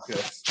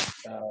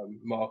focused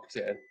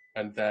marketing,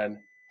 and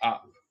then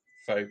app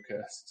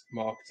focused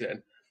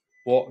marketing.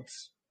 What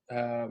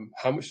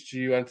how much do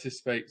you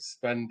anticipate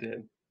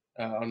spending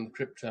on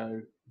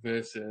crypto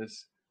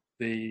versus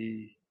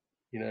the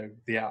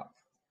app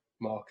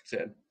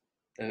marketing,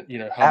 and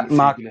how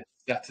much are you going to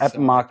set aside? App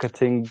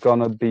marketing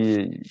gonna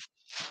be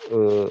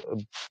a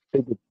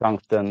bigger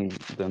chunk than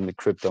the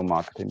crypto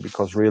marketing,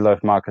 because real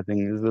life marketing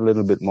is a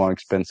little bit more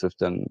expensive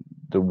than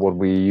what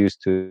we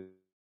used to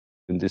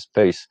in this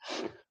space.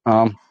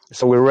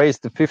 So we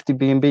raised the 50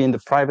 BNB in the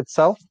private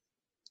sell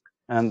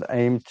and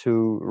aim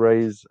to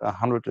raise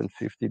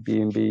 150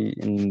 BNB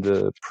in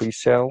the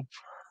pre-sale.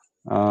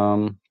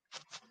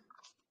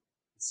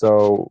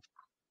 So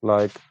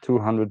like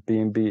 200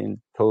 BNB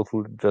in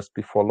total just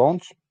before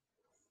launch.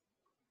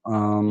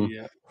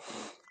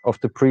 Of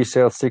the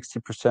pre-sale,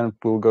 60%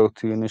 will go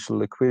to initial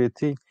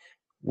liquidity,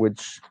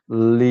 which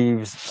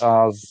leaves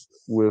us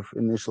with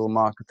initial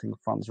marketing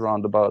funds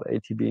around about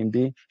 80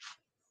 BNB.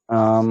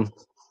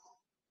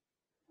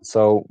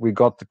 So we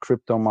got the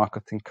crypto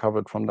marketing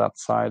covered from that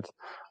side.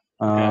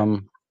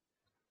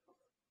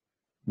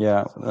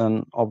 Yeah,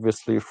 and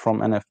obviously from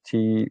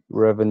NFT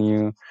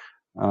revenue,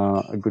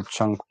 a good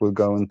chunk will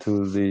go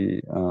into the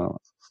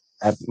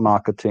app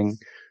marketing,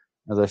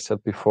 as I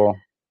said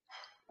before.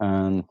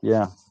 And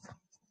yeah.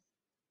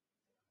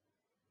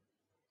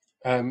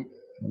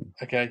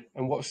 Okay,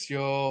 and what's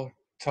your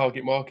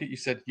target market? You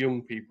said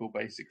young people,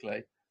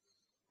 basically.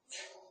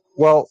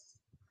 Well,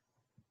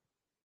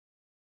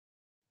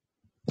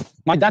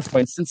 my dad, for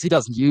instance, he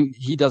doesn't use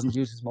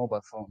his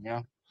mobile phone.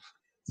 Yeah,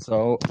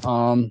 so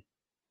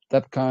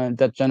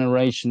that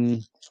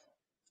generation,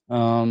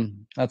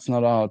 that's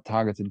not our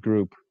targeted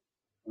group.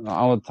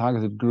 Our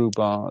targeted group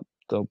are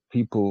the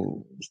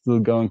people still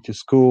going to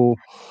school,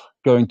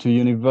 going to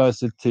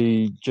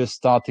university, just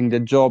starting their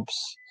jobs.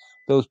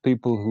 Those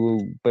people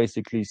who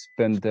basically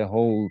spend their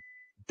whole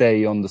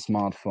day on the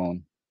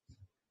smartphone.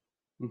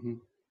 Mm-hmm.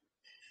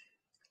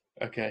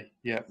 Okay,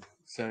 yeah.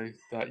 So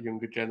that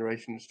younger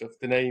generation and stuff.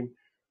 The name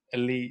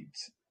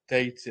Elite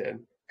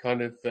Dating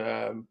kind of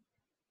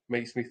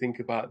makes me think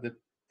about the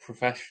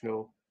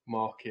professional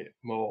market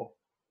more.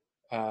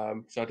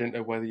 So I didn't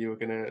know whether you were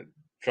going to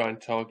try and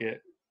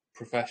target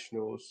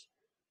professionals,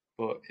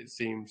 but it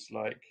seems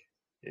like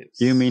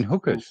it's. You mean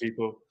hookers?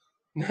 People.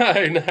 No.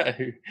 No.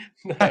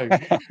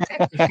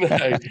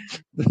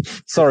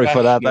 Sorry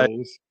for that. I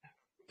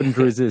couldn't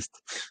resist.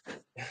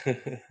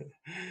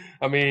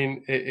 I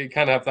mean, it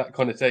can have that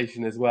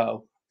connotation as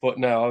well, but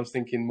no, I was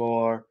thinking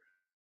more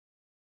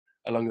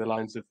along the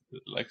lines of,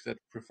 like I said,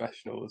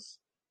 professionals.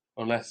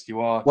 Unless you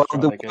are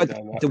trying to go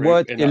down that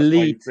route, and that's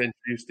why you've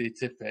introduced the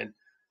tipping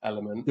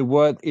element. The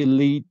word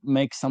elite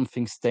makes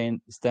something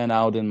stand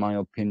out, in my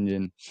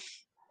opinion.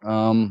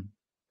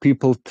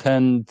 People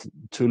tend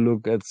to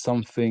look at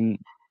something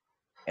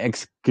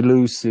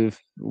exclusive,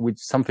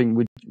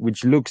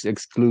 which looks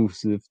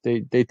exclusive.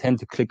 They tend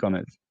to click on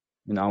it,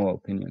 in our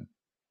opinion.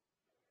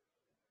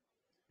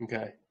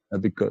 Okay.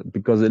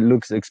 Because it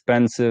looks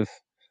expensive,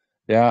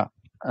 yeah,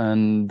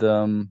 and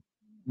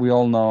we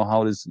all know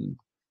how this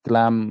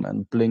glam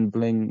and bling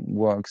bling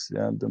works.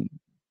 Yeah, the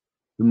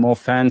more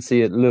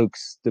fancy it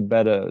looks, the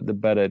better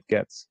it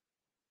gets.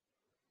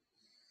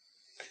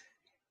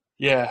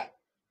 Yeah.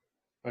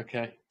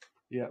 Okay.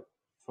 Yeah.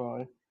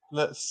 Fine.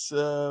 Let's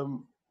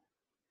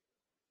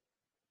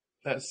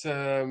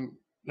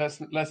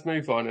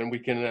move on, and we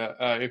can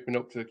open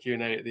up to the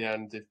Q&A at the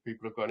end if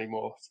people have got any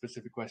more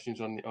specific questions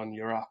on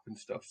your app and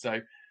stuff.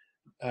 So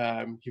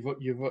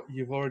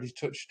you've already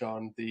touched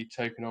on the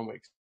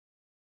tokenomics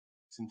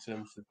in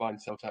terms of buy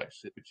and sell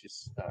tax, which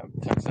is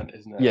 10%,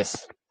 isn't it?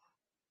 Yes.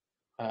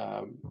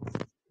 So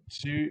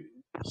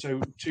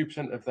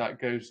 2% of that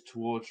goes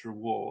towards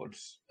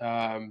rewards.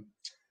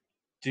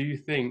 Do you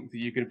think that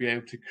you're going to be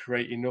able to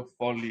create enough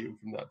volume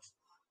from that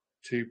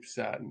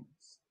 2%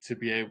 to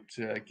be able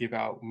to give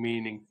out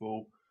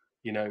meaningful,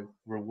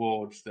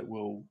 rewards that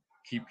will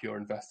keep your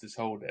investors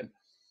holding?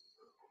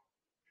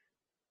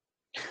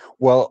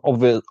 Well,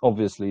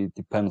 obviously it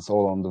depends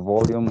all on the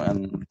volume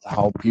and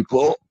how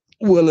people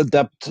will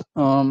adapt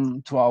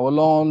to our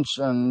launch,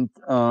 and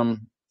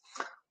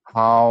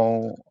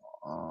how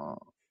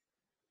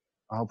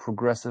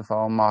progressive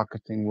our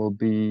marketing will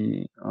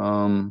be.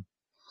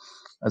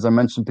 As I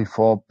mentioned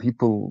before,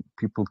 people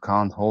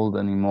can't hold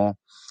anymore.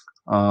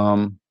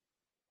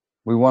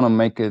 We want to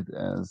make it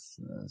as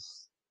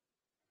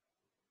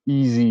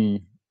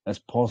easy as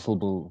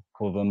possible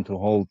for them to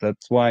hold.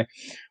 That's why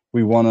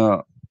we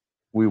wanna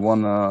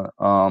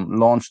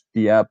launch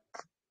the app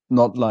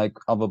not like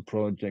other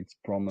projects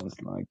promise,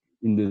 like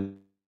in the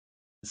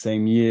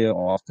same year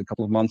or after a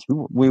couple of months.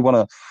 We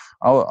wanna,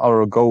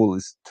 our goal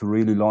is to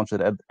really launch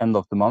it at the end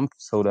of the month,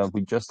 so that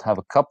we just have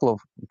a couple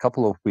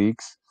of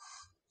weeks,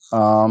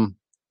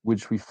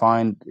 which we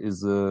find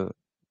is a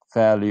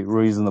fairly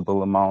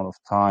reasonable amount of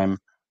time.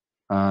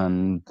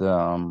 And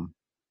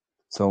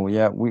so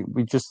yeah,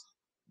 we just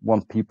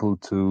want people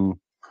to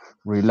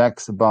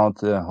relax about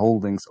their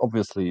holdings.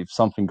 Obviously, if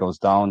something goes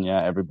down,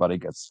 yeah, everybody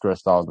gets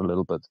stressed out a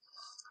little bit.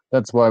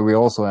 That's why we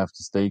also have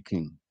the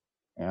staking.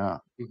 Yeah.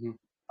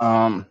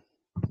 Mm-hmm.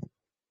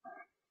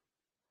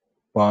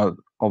 But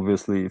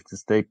obviously, if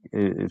the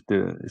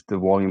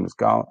volume is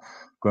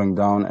going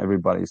down,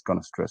 everybody's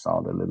gonna stress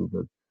out a little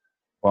bit.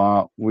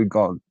 But we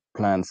got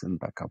plans and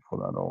backup for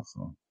that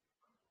also.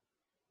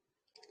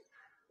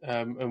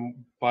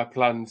 And by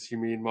plans, you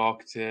mean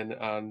marketing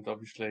and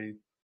obviously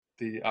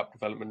the app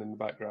development in the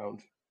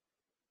background.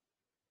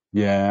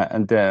 Yeah,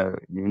 and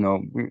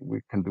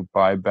we can do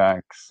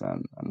buybacks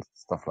and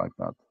stuff like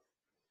that.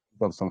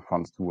 Got some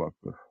funds to work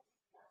with.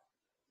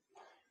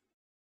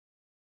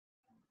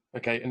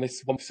 Okay, and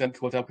this 1%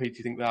 towards LP, do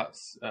you think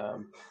that's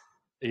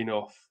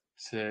enough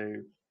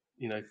to,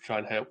 try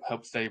and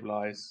help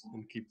stabilize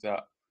and keep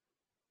that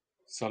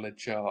solid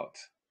chart?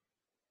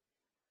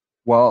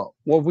 Well,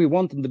 what we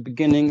want in the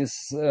beginning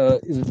is a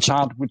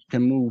chart which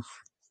can move.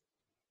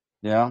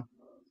 Yeah.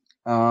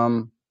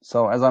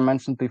 So as I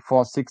mentioned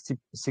before,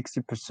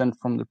 60%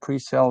 from the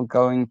pre-sale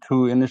going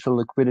to initial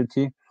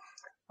liquidity.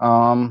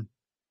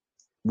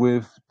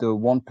 With the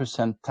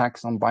 1%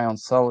 tax on buy and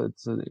sell,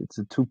 it's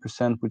a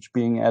 2% which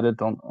being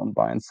added on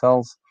buy and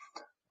sells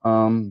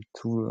to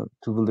the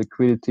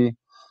liquidity.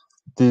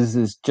 This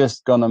is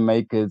just gonna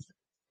make it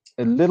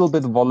a little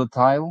bit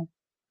volatile,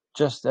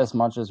 just as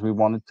much as we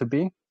want it to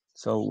be.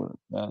 So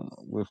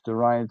with the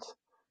right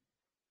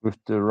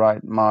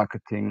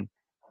marketing,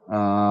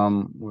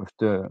 with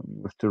the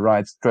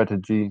right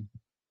strategy,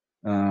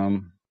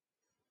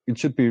 it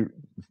should be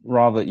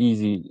rather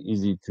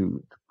easy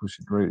to push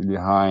it really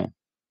high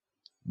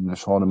in a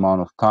short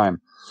amount of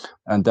time.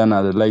 And then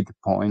at a later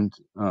point,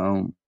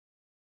 when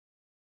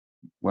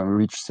we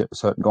reach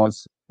certain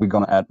goals, we're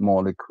going to add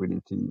more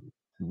liquidity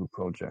to the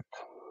project.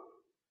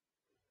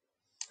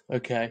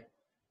 Okay.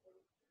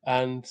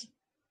 And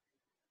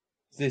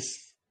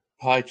this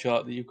pie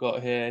chart that you've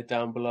got here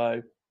down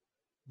below,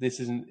 this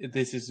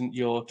isn't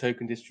your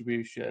token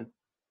distribution.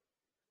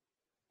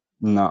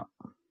 No.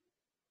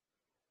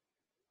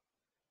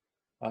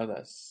 Oh,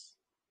 that's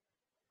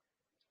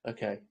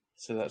okay.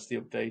 So that's the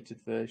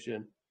updated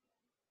version.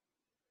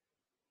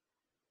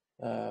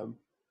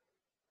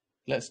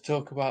 Let's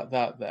talk about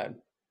that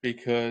then,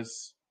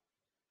 because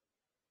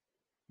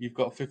you've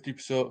got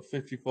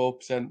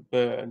 54%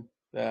 burn,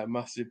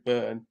 massive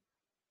burn.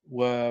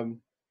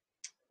 When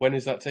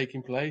is that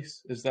taking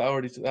place? That's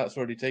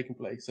already taken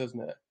place,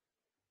 hasn't it?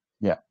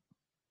 Yeah.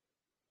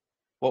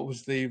 What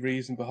was the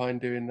reason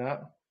behind doing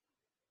that?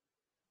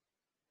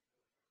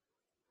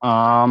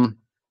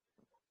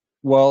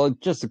 Well, it's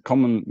just a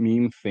common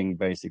meme thing,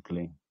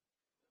 basically.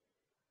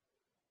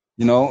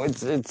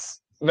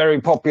 It's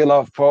very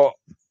popular for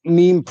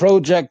meme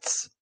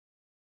projects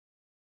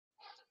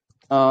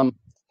to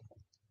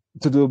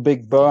do a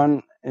big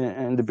burn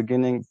in the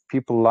beginning.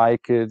 People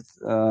like it.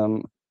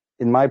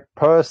 In my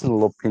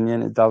personal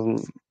opinion, it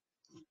doesn't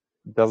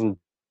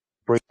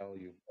bring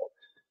value.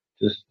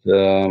 Just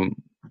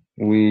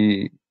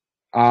we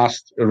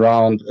asked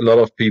around a lot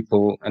of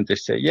people, and they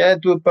say, "Yeah,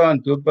 do a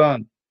burn.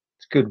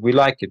 It's good. We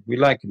like it. We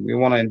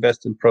want to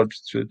invest in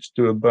projects. So just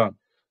do a burn."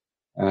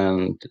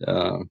 And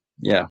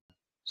yeah,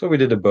 so we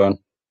did a burn.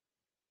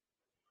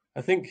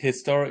 I think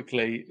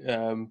historically,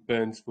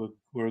 burns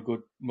were a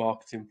good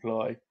marketing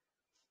ploy,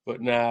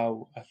 but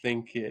now I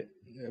think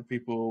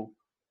people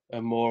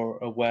are more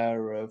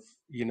aware of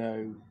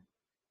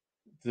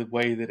the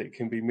way that it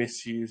can be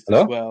misused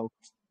as well.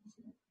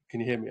 Can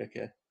you hear me?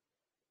 Okay.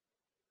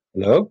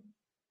 Hello.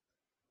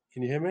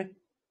 Can you hear me?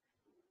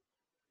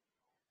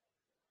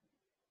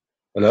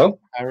 Hello.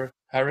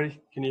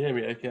 Harry, can you hear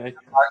me? Okay.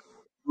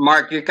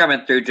 Mark, you're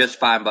coming through just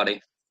fine,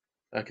 buddy.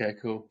 Okay,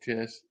 cool.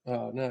 Cheers.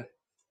 Oh no.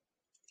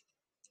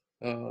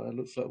 Oh, it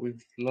looks like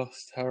we've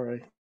lost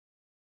Harry.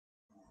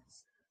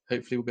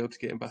 Hopefully we'll be able to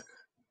get him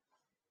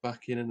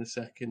back in a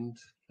second.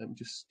 Let me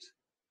just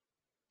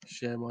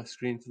share my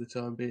screen for the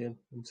time being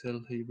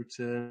until he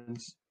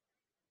returns.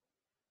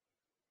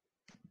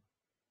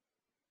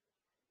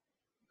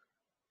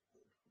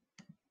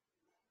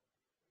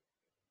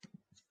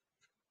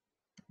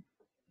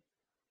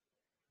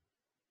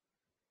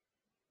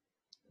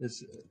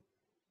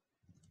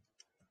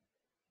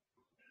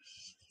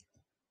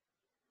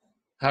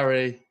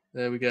 Harry,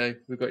 there we go.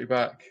 We've got you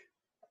back.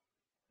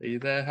 Are you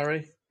there,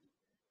 Harry?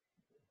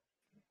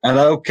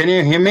 Hello, can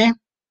you hear me?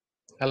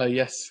 Hello,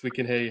 yes, we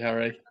can hear you,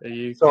 Harry. Are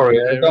you?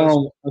 Sorry, I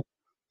don't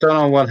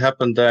know what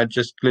happened there. I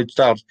just glitched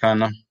out,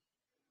 kind of.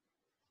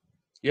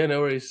 Yeah,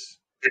 no worries.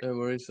 No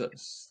worries.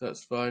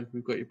 That's fine.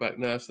 We've got you back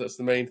now, so that's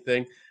the main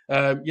thing.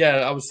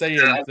 Yeah, I was saying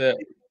that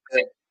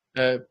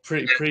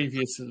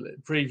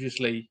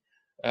previously,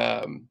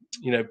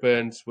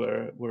 burns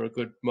were a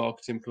good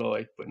marketing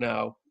ploy, but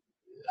now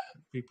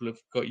people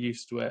have got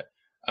used to it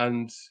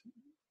and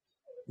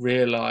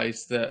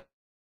realised that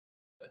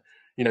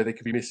they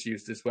could be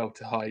misused as well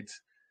to hide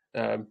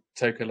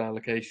token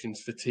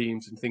allocations for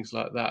teams and things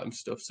like that and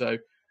stuff. So,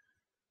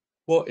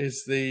 what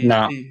is the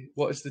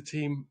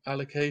team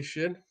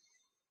allocation?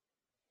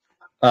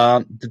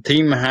 The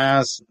team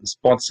has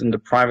spots in the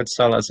private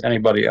cell as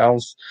anybody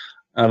else,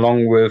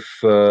 along with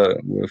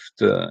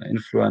the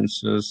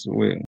influencers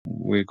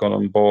we got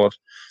on board.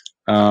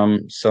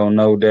 So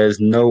no, there's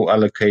no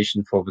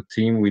allocation for the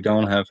team. We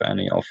don't have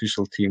any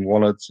official team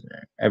wallets.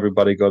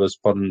 Everybody got a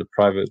spot in the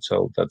private,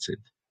 so that's it.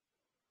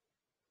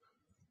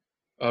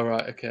 All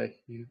right. Okay.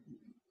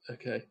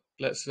 Okay.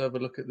 Let's have a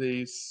look at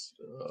these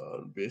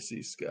on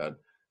BSC scan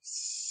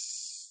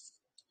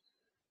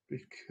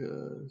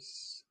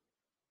because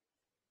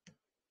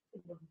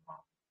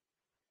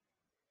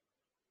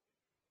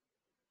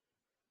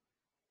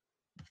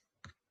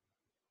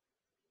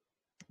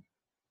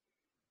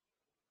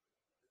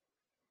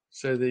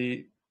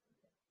the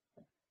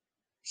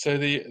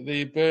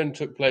burn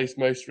took place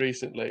most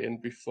recently, and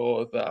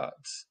before that,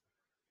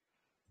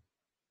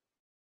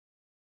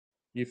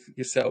 you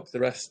set up the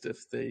rest of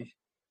the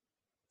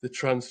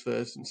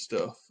transfers and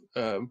stuff.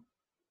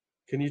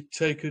 Can you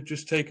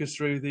just take us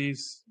through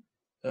these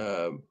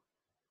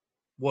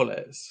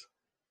wallets?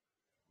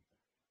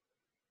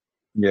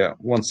 Yeah,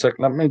 1 sec.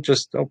 Let me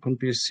just open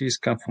BSC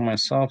scan for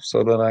myself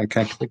so that I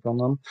can click on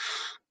them.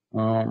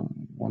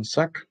 1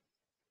 sec.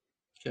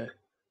 Okay.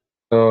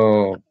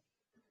 So,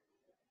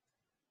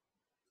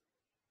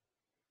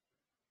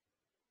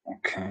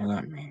 okay,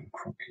 let me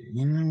copy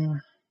in.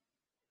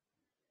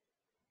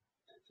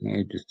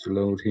 Ages to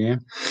load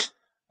here.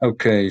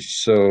 Okay,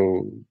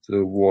 so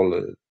the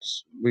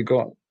wallets, we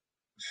got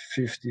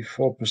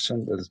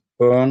 54% as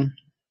burn.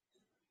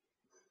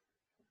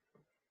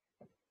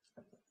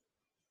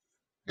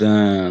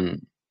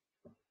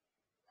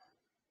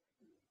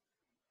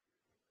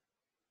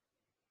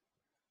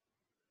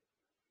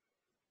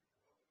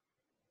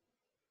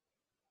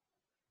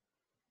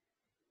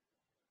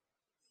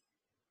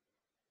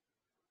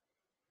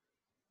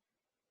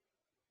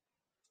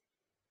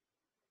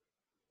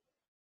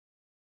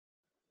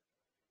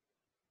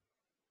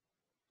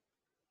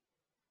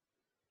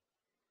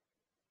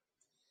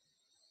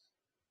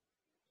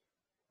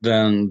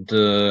 Then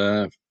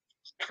the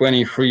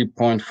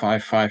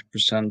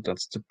 23.55%,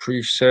 that's the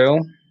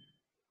pre-sale.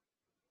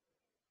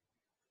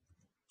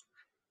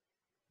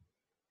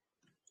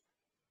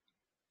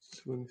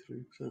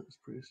 is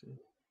pre-sale.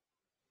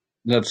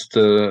 That's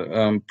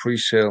the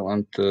pre-sale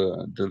and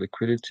the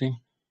liquidity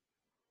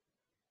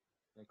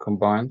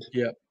combined.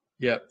 Yep.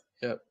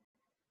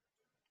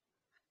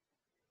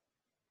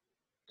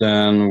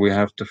 Then we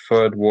have the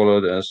third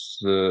wallet as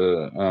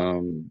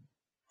the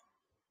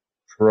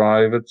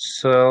private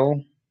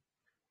sale.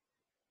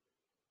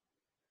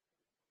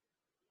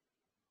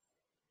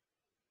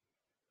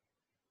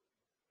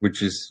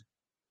 Which is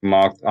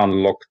marked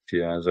unlocked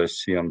here, as I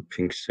see on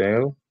pink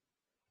sale.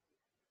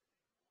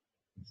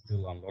 It's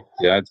still unlocked.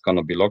 Yeah, it's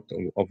gonna be locked,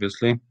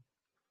 obviously.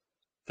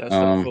 That's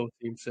that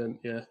 14%.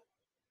 Yeah.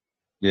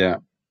 Yeah.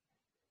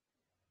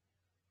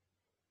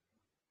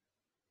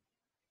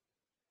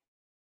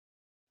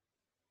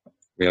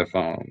 We have.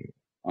 I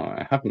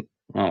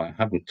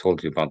haven't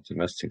told you about the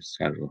vesting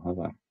schedule, have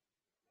I? I'm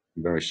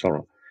very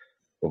sorry.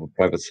 For the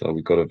private sale,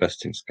 we got a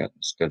vesting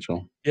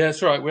schedule. Yeah,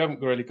 that's right. We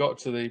haven't really got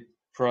to the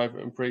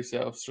private and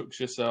pre-sale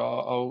structure,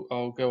 so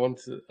I'll go on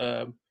to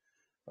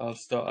I'll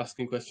start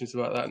asking questions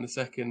about that in a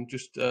second.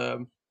 Just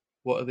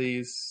what are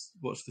these?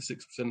 What's the 6%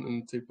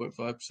 and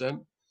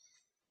 2.5%?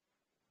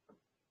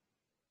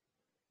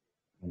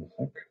 1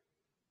 sec.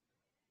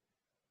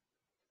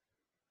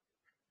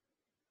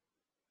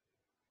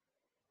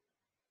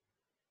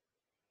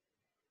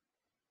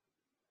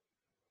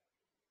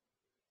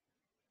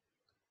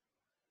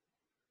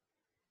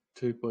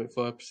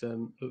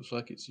 2.5% looks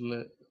like it's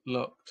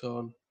locked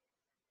on.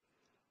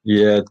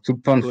 Yeah,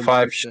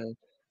 2.5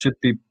 should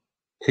be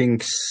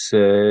pink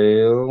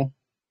sale.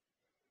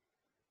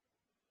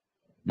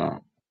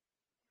 No,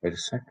 wait a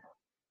sec.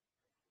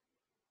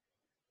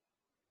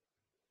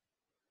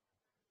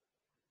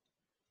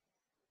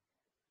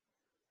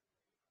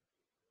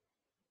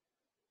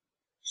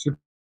 Should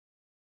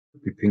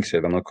be pink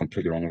sale. I'm not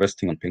completely wrong.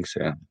 Vesting on pink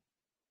sale.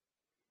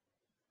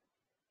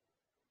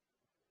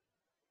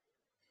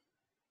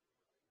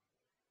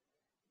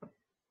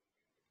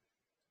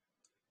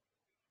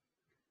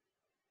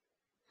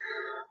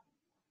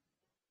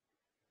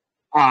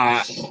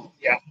 Yeah.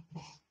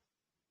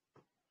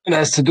 It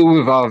has to do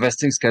with our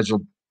vesting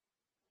schedule.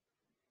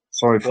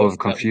 Sorry for the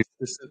confusion.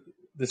 The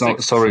 6%. No,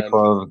 sorry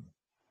for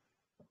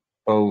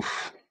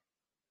both.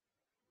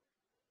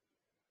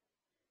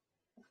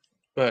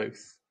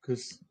 Both,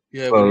 because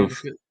yeah,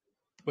 Both.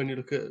 when you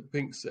look at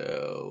pink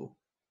sale.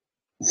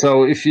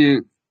 So if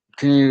you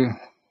can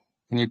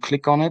you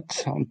click on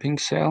it on pink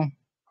sale?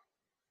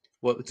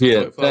 What,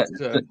 the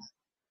 2.5%?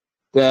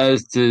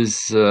 There's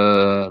this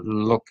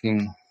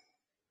locking.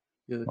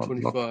 Yeah, the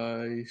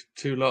 25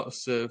 two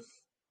lots of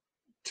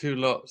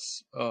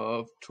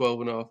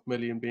 12.5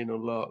 million being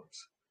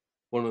unlocked.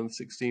 One on the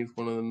 16th,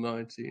 one on the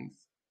 19th.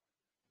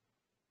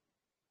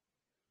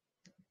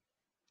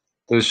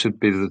 Those should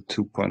be the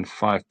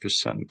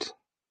 2.5%.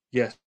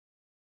 Yes,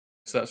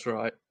 that's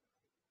right.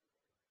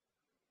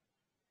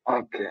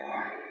 Okay.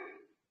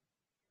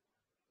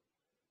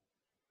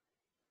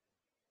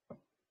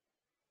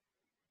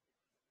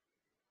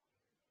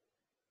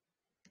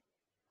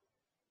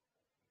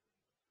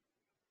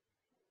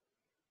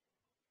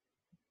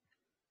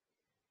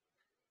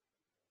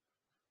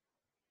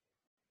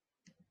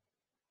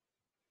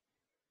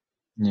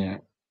 Yeah,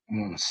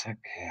 1 sec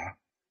here.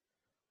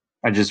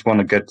 I just want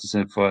to get this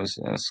info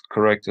as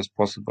correct as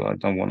possible. I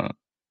don't want to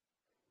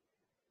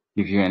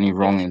give you any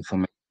wrong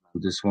information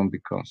on this one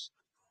because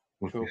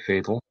it would be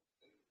fatal.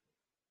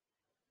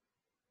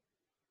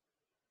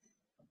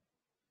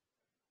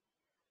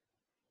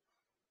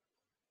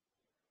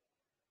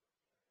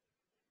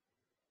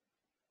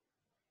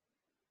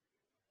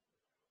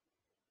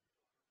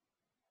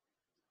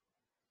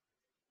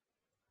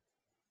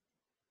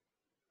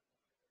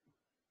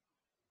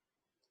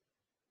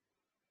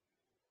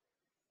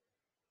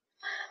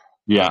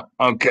 Yeah,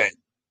 okay.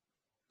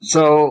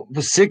 So the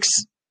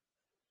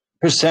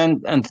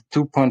 6% and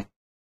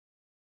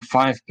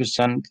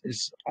 2.5%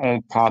 is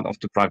all part of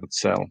the private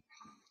sale.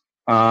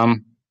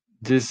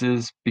 This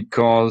is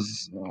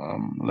because,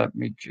 let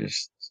me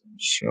just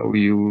show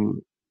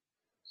you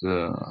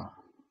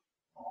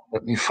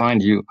let me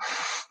find you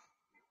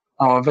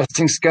our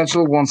vesting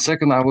schedule. 1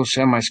 second, I will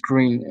share my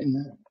screen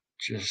in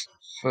just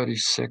 30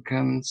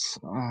 seconds.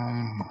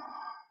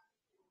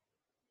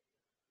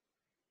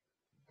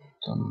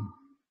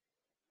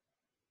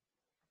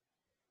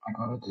 I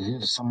got it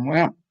here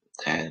somewhere.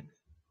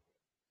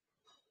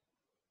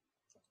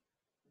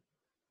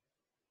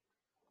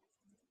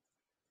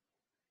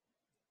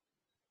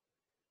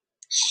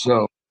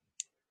 So,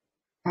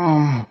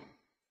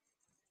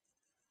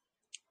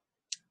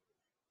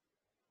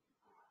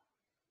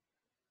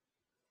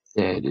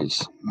 there it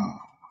is.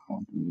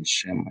 Let me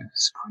share my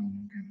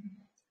screen again.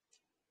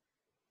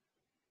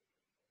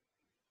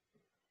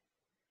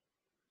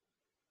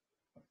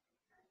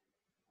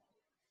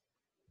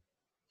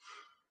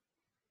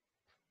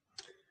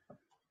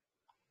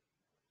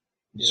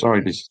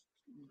 Sorry, this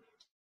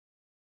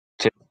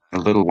takes a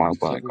little while,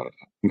 but I got it.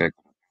 Okay.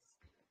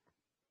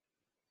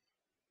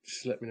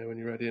 Just let me know when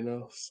you're ready and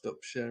I'll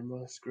stop sharing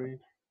my screen.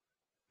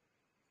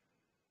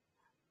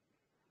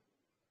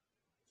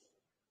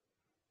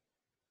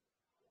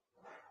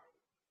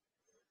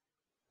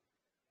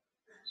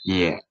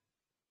 Yeah.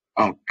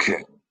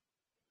 Okay.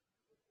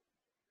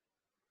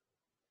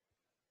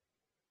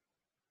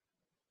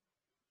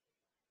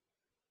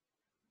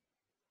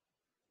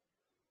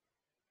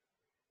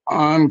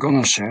 I'm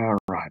gonna share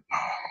right now.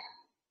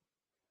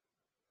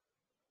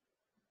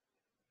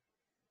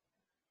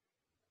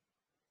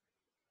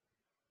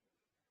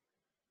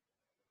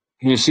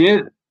 Can you see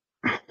it?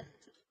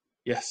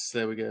 Yes,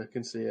 there we go. I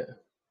can see it.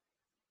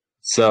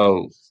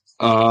 So,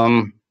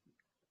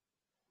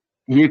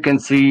 you can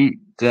see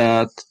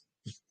that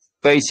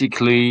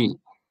basically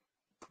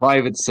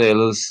private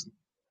sellers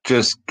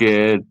just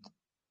get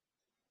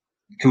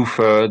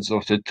 2/3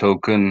 of the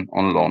token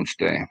on launch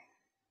day.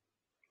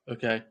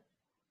 Okay.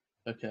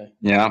 Okay.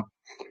 Yeah.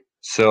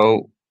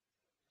 So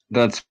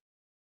that's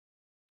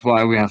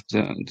why we have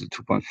the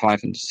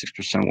 2.5 and the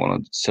 6%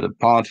 wallet set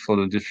apart for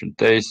the different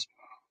days,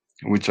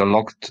 which are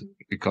locked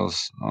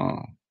because,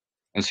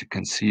 as you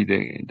can see,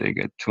 they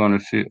get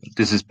 250.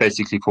 This is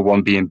basically for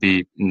one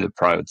BNB in the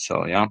private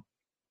sale. Yeah.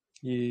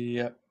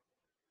 Yeah.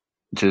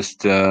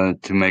 Just to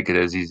make it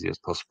as easy as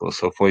possible.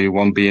 So for your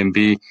one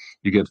BNB,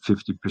 you get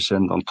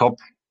 50% on top,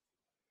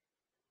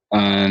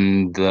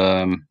 and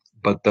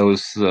but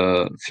those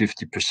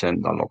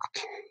 50% are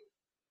locked.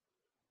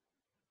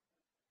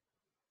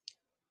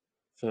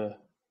 For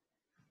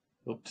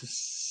up to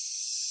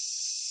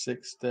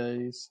 6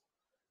 days.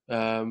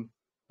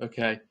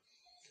 Okay.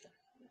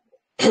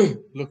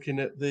 Looking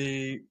at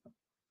the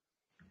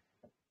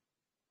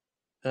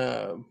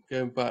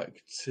going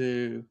back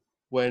to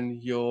when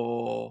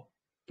your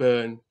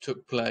burn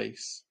took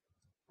place.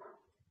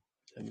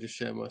 Let me just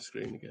share my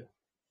screen again.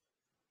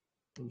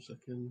 1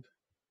 second.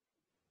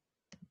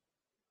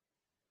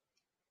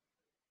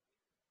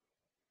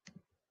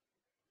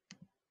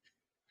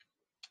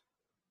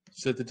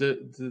 So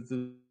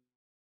the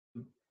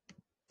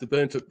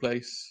burn took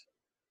place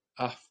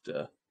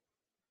after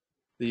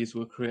these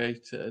were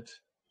created.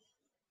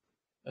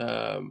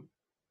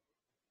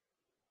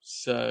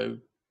 So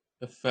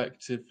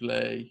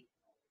effectively,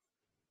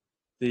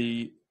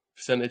 the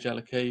percentage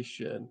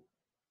allocation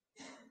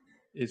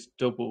is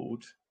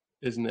doubled,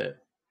 isn't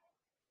it?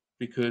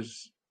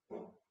 Because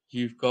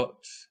you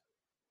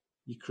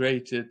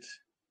created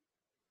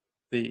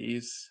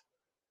these,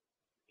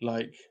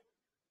 like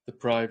the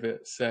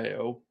private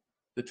sale,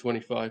 the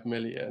 25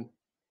 million,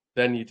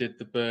 then you did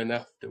the burn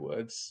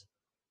afterwards.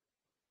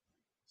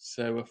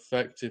 So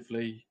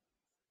effectively,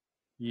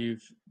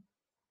 you've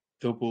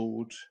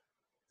doubled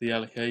the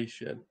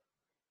allocation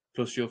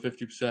plus your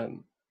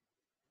 50%.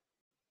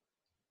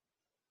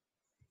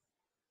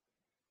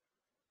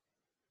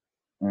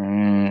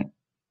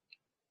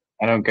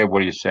 I don't get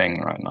what you're saying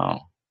right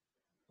now.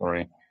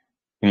 Sorry.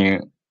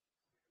 We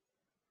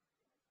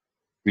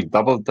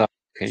doubled the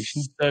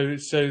allocation?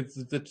 So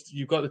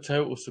you got the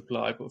total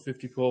supply, but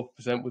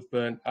 54% was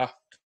burned after.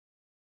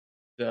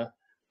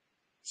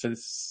 So the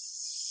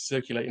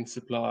circulating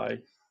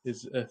supply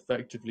is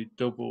effectively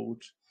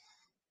doubled.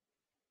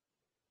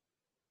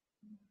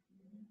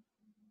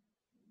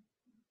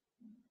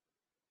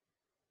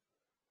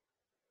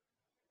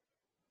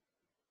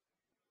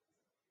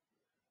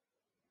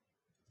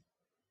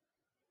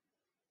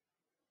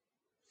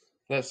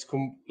 let's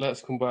come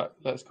back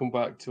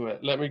to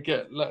it. Let me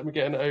get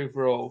an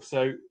overall.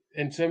 So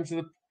in terms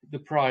of the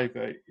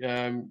private,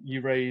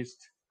 you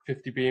raised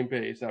 50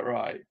 BNB, is that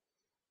right?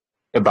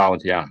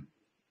 About, yeah.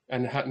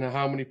 And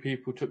how many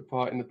people took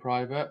part in the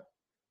private?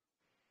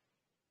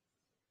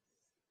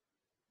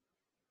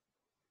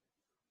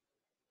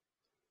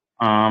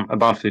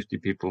 About 50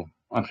 people.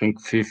 I think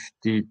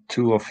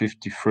 52 or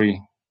 53.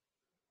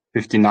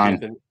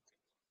 59.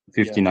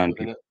 59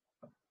 people.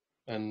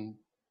 And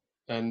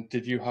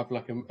did you have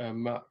like a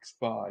max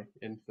buy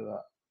in for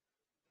that?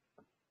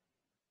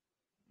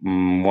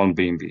 1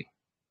 BNB.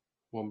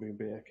 1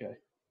 BNB, okay.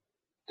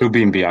 2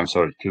 BNB, I'm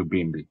sorry, 2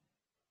 BNB.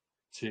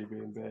 2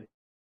 BNB.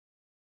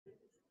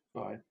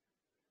 Fine.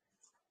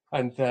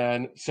 And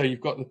then, so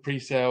you've got the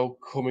pre-sale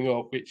coming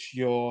up, which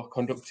you're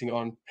conducting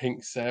on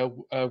Pink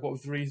Sale. What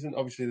was the reason?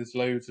 Obviously, there's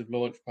loads of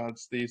launch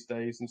pads these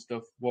days and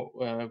stuff. What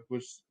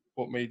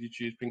made you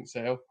choose Pink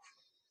Sale?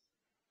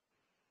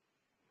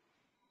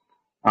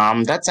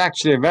 That's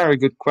actually a very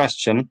good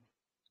question.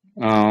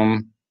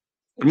 It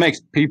makes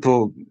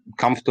people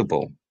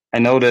comfortable. I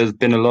know there's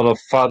been a lot of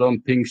FUD on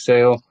Pink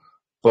Sale,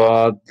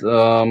 but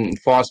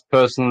for us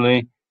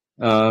personally,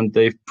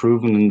 they've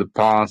proven in the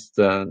past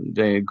that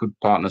they're good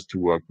partners to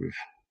work with.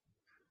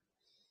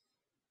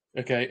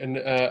 Okay, and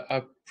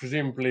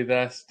presumably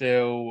they're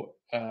still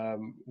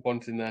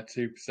wanting their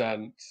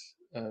 2%.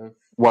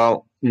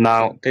 Well,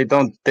 now they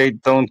don't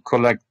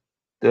collect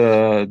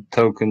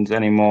tokens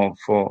anymore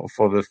for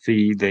the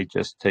fee. They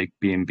just take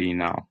BNB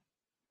now.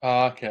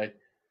 Okay.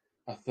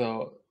 I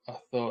thought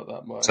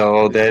that might.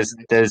 So there's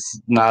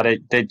now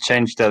they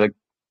changed that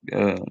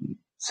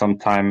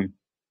sometime,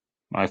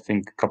 I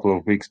think a couple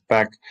of weeks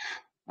back.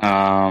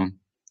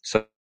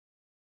 So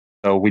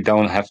we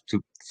don't have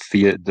to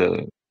fear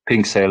the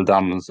Pink Sale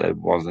dumps that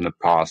was in the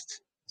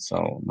past.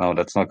 So no,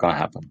 that's not gonna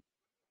happen.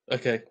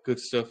 Okay, good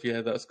stuff.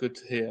 Yeah, that's good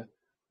to hear.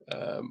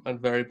 And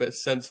very bit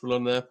sensible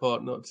on their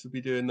part not to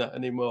be doing that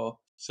anymore.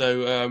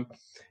 So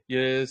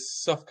your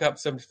soft cap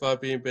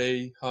 75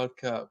 BNB, hard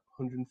cap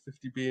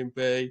 150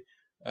 BNB,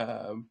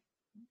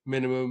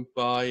 minimum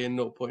buy in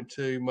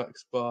 0.2,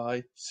 max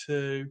buy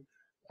 2,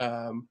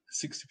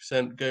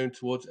 60% going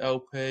towards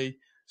LP.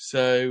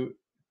 So do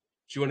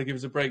you want to give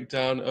us a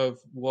breakdown of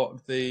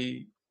what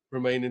the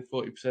remaining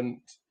 40%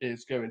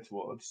 is going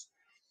towards?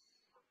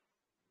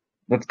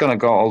 That's gonna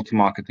go all to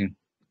marketing.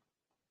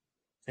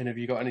 And have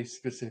you got any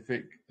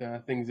specific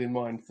things in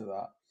mind for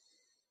that?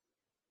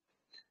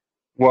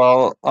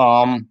 Well,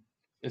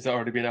 has that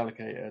already been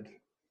allocated?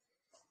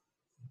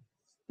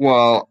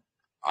 Well,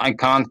 I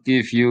can't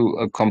give you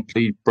a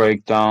complete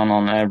breakdown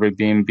on every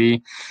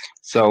BNB.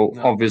 So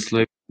no.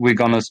 Obviously we're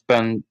gonna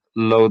spend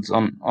loads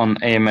on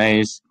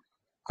AMAs,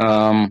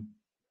 CoinGecko,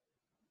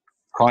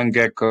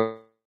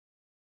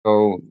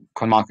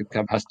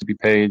 CoinMarketCap has to be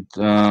paid.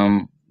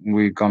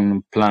 We're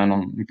gonna plan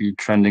on be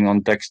trending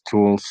on DEX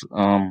tools,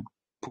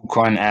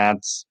 KuCoin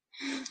ads.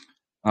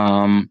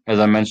 As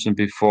I mentioned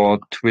before,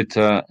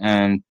 Twitter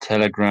and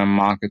Telegram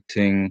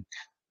marketing.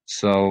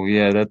 So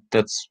yeah,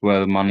 that's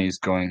where the money is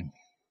going.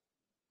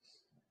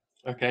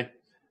 Okay,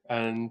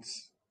 and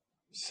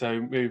so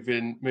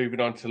moving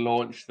on to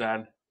launch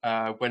then.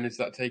 When is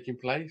that taking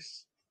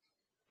place?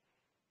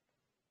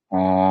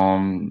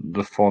 On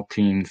the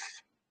 14th,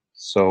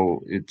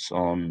 so it's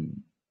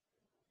on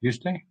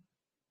Tuesday.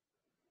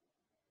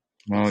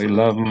 No,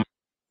 11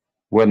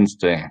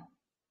 Wednesday.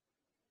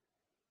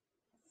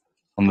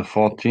 On the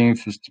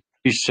 14th is the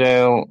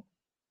pre-sale,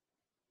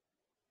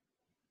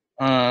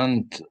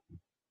 and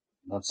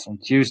that's on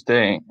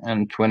Tuesday.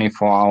 And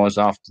 24 hours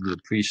after the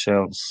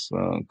pre-sales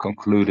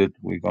concluded,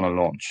 we're gonna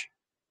launch.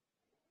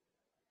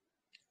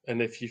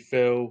 And if you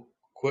fill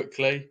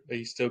quickly, are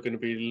you still going to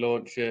be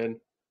launching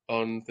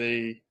on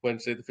the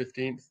Wednesday the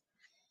 15th?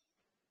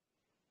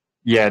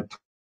 Yeah,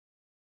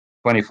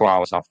 24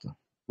 hours after.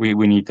 We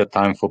need the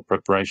time for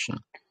preparation.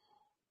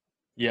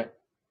 Yeah,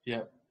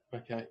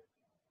 okay.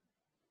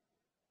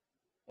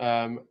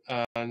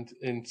 And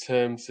in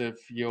terms of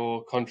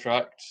your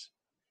contract,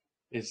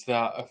 is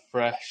that a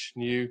fresh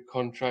new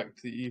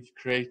contract that you've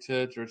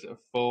created, or is it a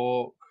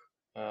fork?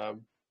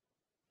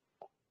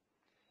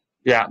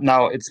 Yeah,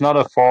 no, it's not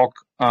a fork.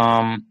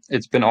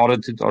 It's been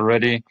audited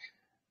already,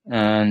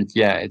 and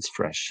yeah, it's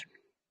fresh.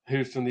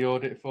 Who's done the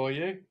audit for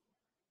you?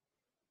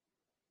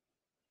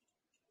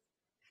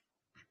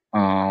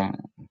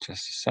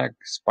 Just a sec,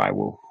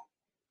 Spywolf.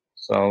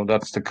 So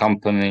that's the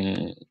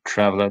company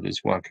Traveler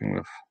is working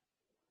with.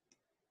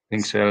 I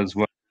think Sale is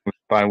working with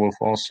Spywolf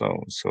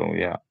also. So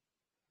yeah,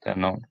 they're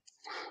known.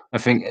 I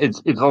think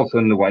it's also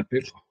in the white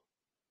paper.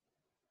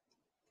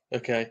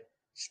 Okay,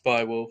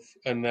 Spywolf,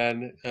 and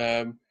then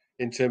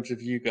in terms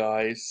of you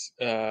guys,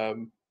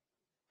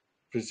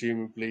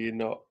 presumably you're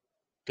not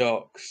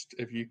doxed.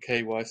 Have you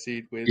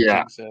KYC'd with?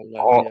 Yeah.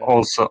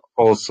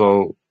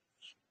 Also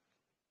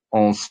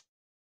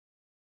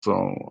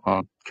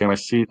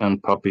KYC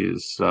and Puppy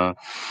is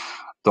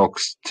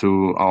doxed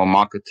to our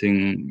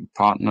marketing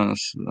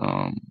partners.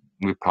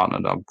 We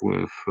partnered up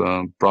with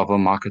Brother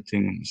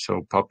Marketing,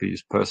 so Puppy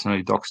is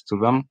personally doxed to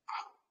them.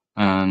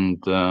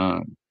 and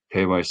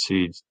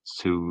KYC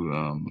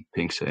to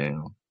Pink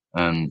Sale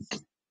and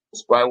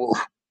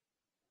Spywolf.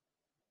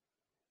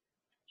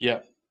 Yeah.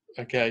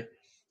 Okay.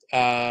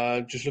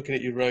 Just looking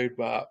at your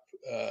roadmap,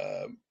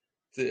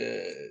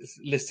 the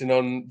listing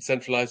on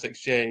centralized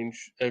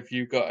exchange. Have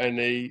you got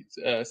any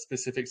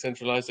specific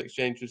centralized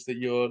exchanges that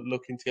you're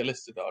looking to get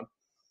listed on?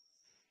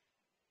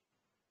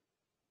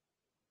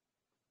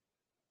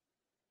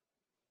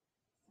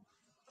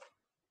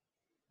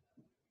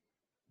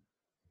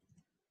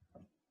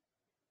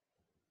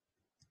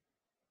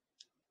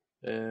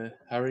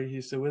 Harry,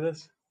 you still with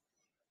us?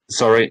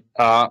 Sorry,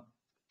 I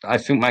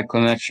think my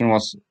connection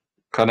was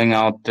cutting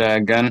out there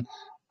again.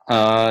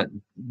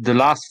 The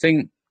last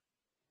thing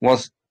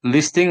was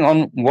listing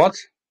on what?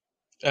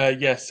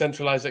 Yes,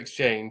 centralized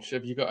exchange.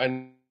 Have you got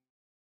any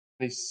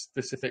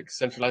specific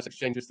centralized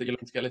exchanges that you're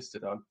looking to get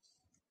listed on?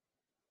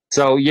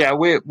 So yeah,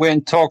 we're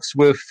in talks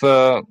with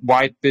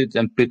Whitebit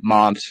and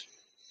Bitmart.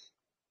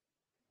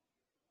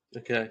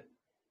 Okay.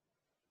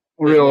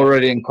 We're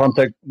already in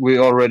contact.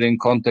 We're already in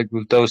contact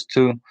with those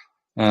two,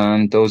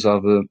 and those are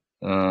the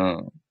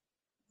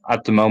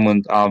at the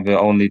moment are the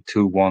only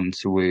two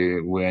ones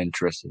we're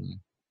interested in.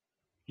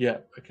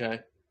 Yeah.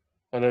 Okay.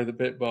 I know the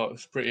Bitmart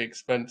is pretty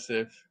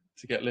expensive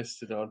to get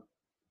listed on.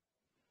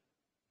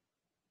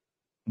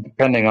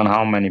 Depending on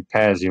how many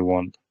pairs you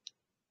want.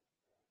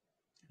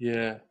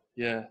 Yeah.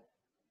 Yeah.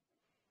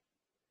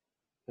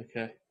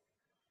 Okay.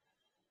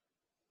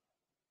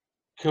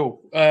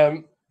 Cool.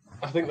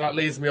 I think that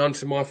leads me on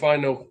to my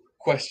final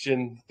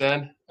question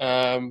then.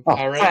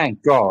 Harry.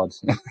 Thank God.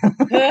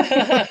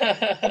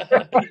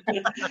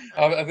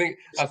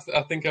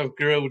 I think I've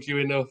grilled you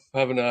enough,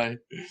 haven't I?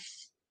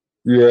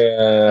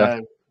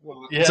 Yeah.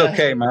 It's Yeah.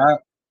 okay, man.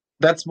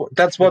 That's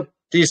what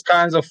these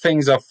kinds of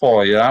things are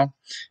for, yeah.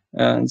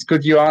 It's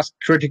good you ask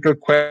critical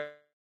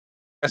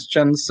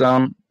questions,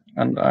 and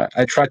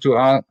I try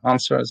to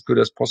answer as good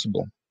as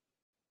possible.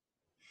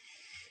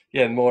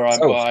 Yeah, the more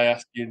I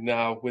ask you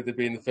now, with it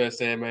being the first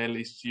AMA, at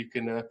least you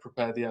can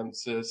prepare the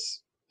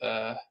answers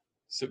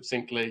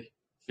succinctly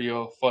for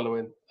your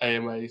following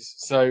AMAs.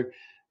 So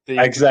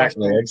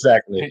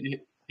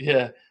Exactly.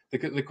 Yeah,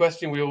 the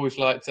question we always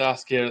like to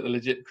ask here at the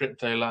Legit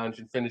Crypto Lounge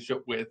and finish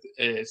up with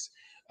is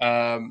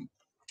along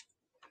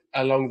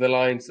the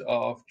lines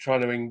of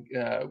trying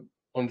to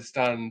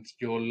understand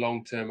your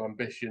long-term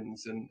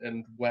ambitions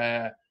and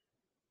where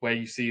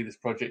you see this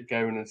project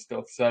going and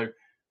stuff. So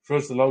for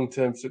us, the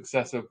long-term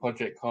success of a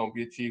project can't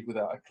be achieved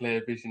without a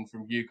clear vision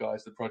from you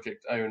guys, the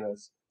project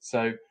owners.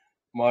 So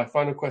my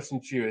final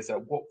question to you is,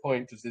 at what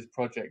point does this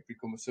project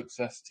become a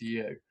success to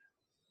you?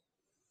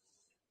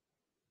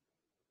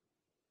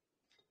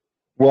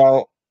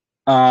 Well,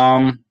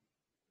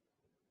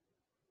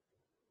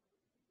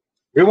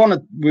 we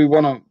wanna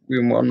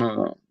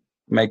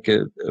make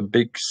a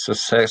big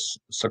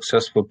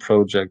successful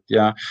project.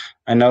 Yeah,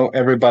 I know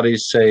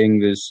everybody's saying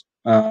this.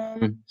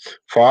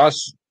 For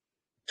us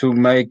to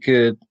make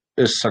it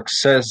a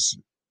success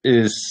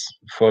is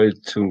for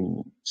it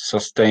to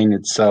sustain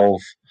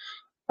itself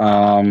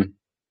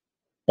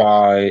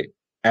by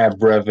ad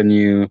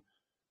revenue.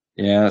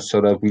 Yeah,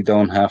 so that we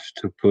don't have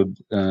to put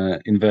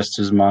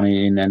investors'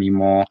 money in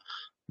anymore,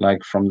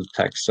 like from the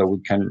tax. So we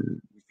can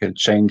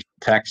change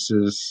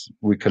taxes,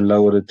 we can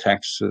lower the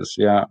taxes.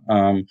 Yeah,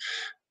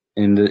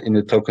 in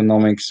the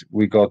tokenomics,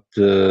 we got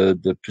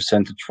the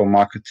percentage for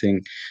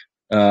marketing.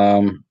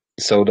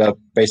 So that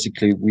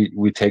basically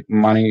we take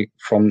money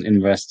from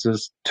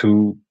investors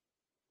to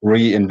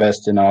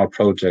reinvest in our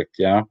project.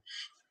 Yeah,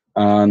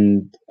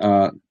 and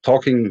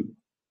talking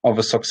of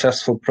a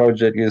successful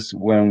project is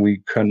when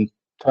we can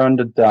turn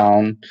it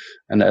down,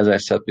 and as I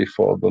said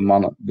before,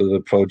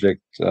 the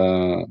project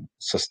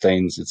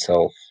sustains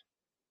itself.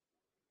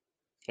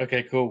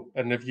 Okay, cool.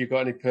 And have you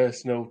got any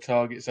personal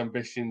targets,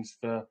 ambitions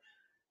for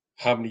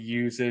how many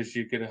users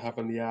you're going to have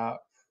on the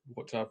app,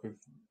 what type of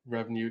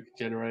revenue it can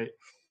generate?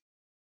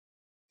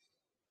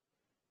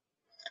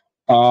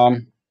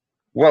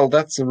 Well,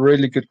 that's a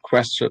really good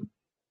question,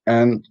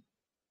 and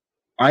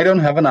I don't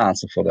have an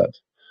answer for that.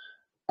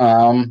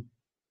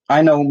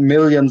 I know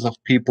millions of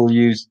people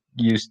use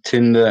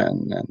Tinder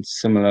and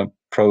similar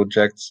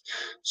projects.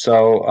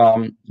 So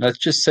let's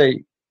just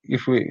say 5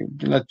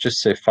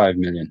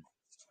 million.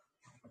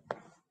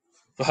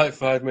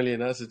 5 million.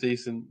 That's a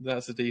decent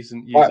user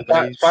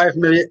base.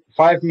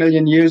 5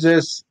 million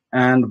users,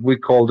 and we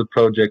call the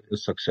project a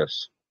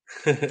success.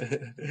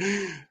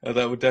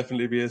 That would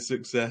definitely be a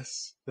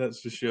success.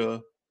 That's for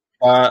sure.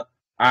 I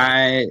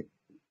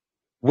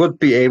would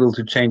be able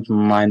to change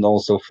my mind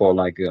also for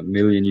like 1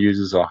 million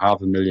users or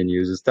 500,000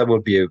 users. That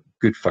would be a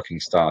good fucking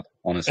start,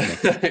 honestly.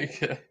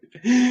 Okay.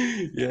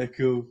 Yeah,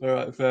 cool. All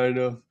right, fair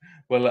enough.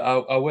 Well,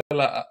 I will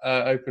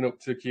open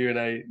up to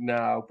Q&A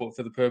now, but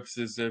for the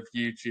purposes of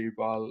YouTube,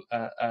 I'll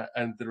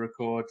end the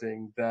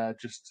recording there.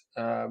 Just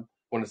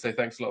want to say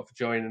thanks a lot for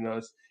joining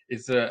us.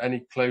 Is there any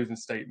closing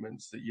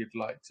statements that you'd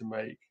like to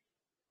make?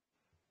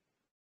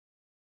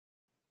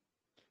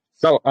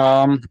 So,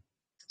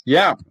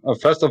 yeah,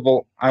 first of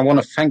all, I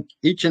want to thank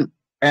each and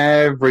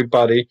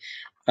everybody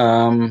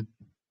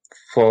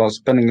for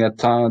spending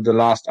the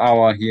last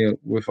hour here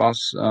with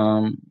us.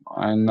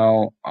 I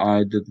know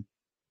I did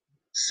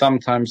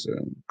sometimes a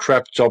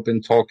crap job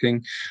in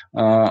talking.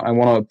 I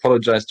want to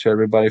apologize to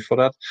everybody for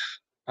that.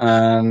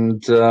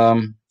 And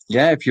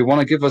yeah, if you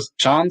want to give us a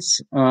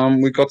chance,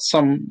 we got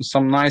some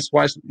nice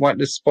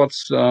whitelist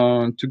spots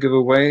to give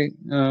away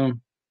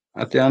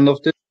at the end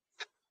of this,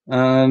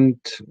 and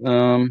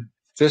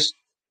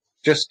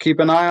just keep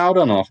an eye out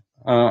on us,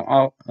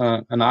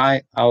 an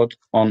eye out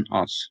on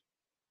us.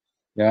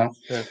 Yeah.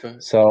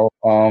 Perfect. So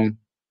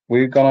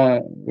we're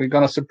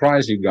gonna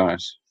surprise you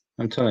guys.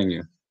 I'm telling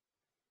you.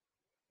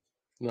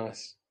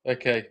 Nice.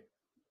 Okay.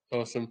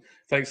 Awesome.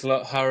 Thanks a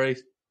lot, Harry.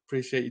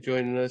 Appreciate you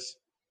joining us.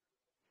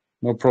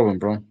 No problem,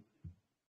 bro.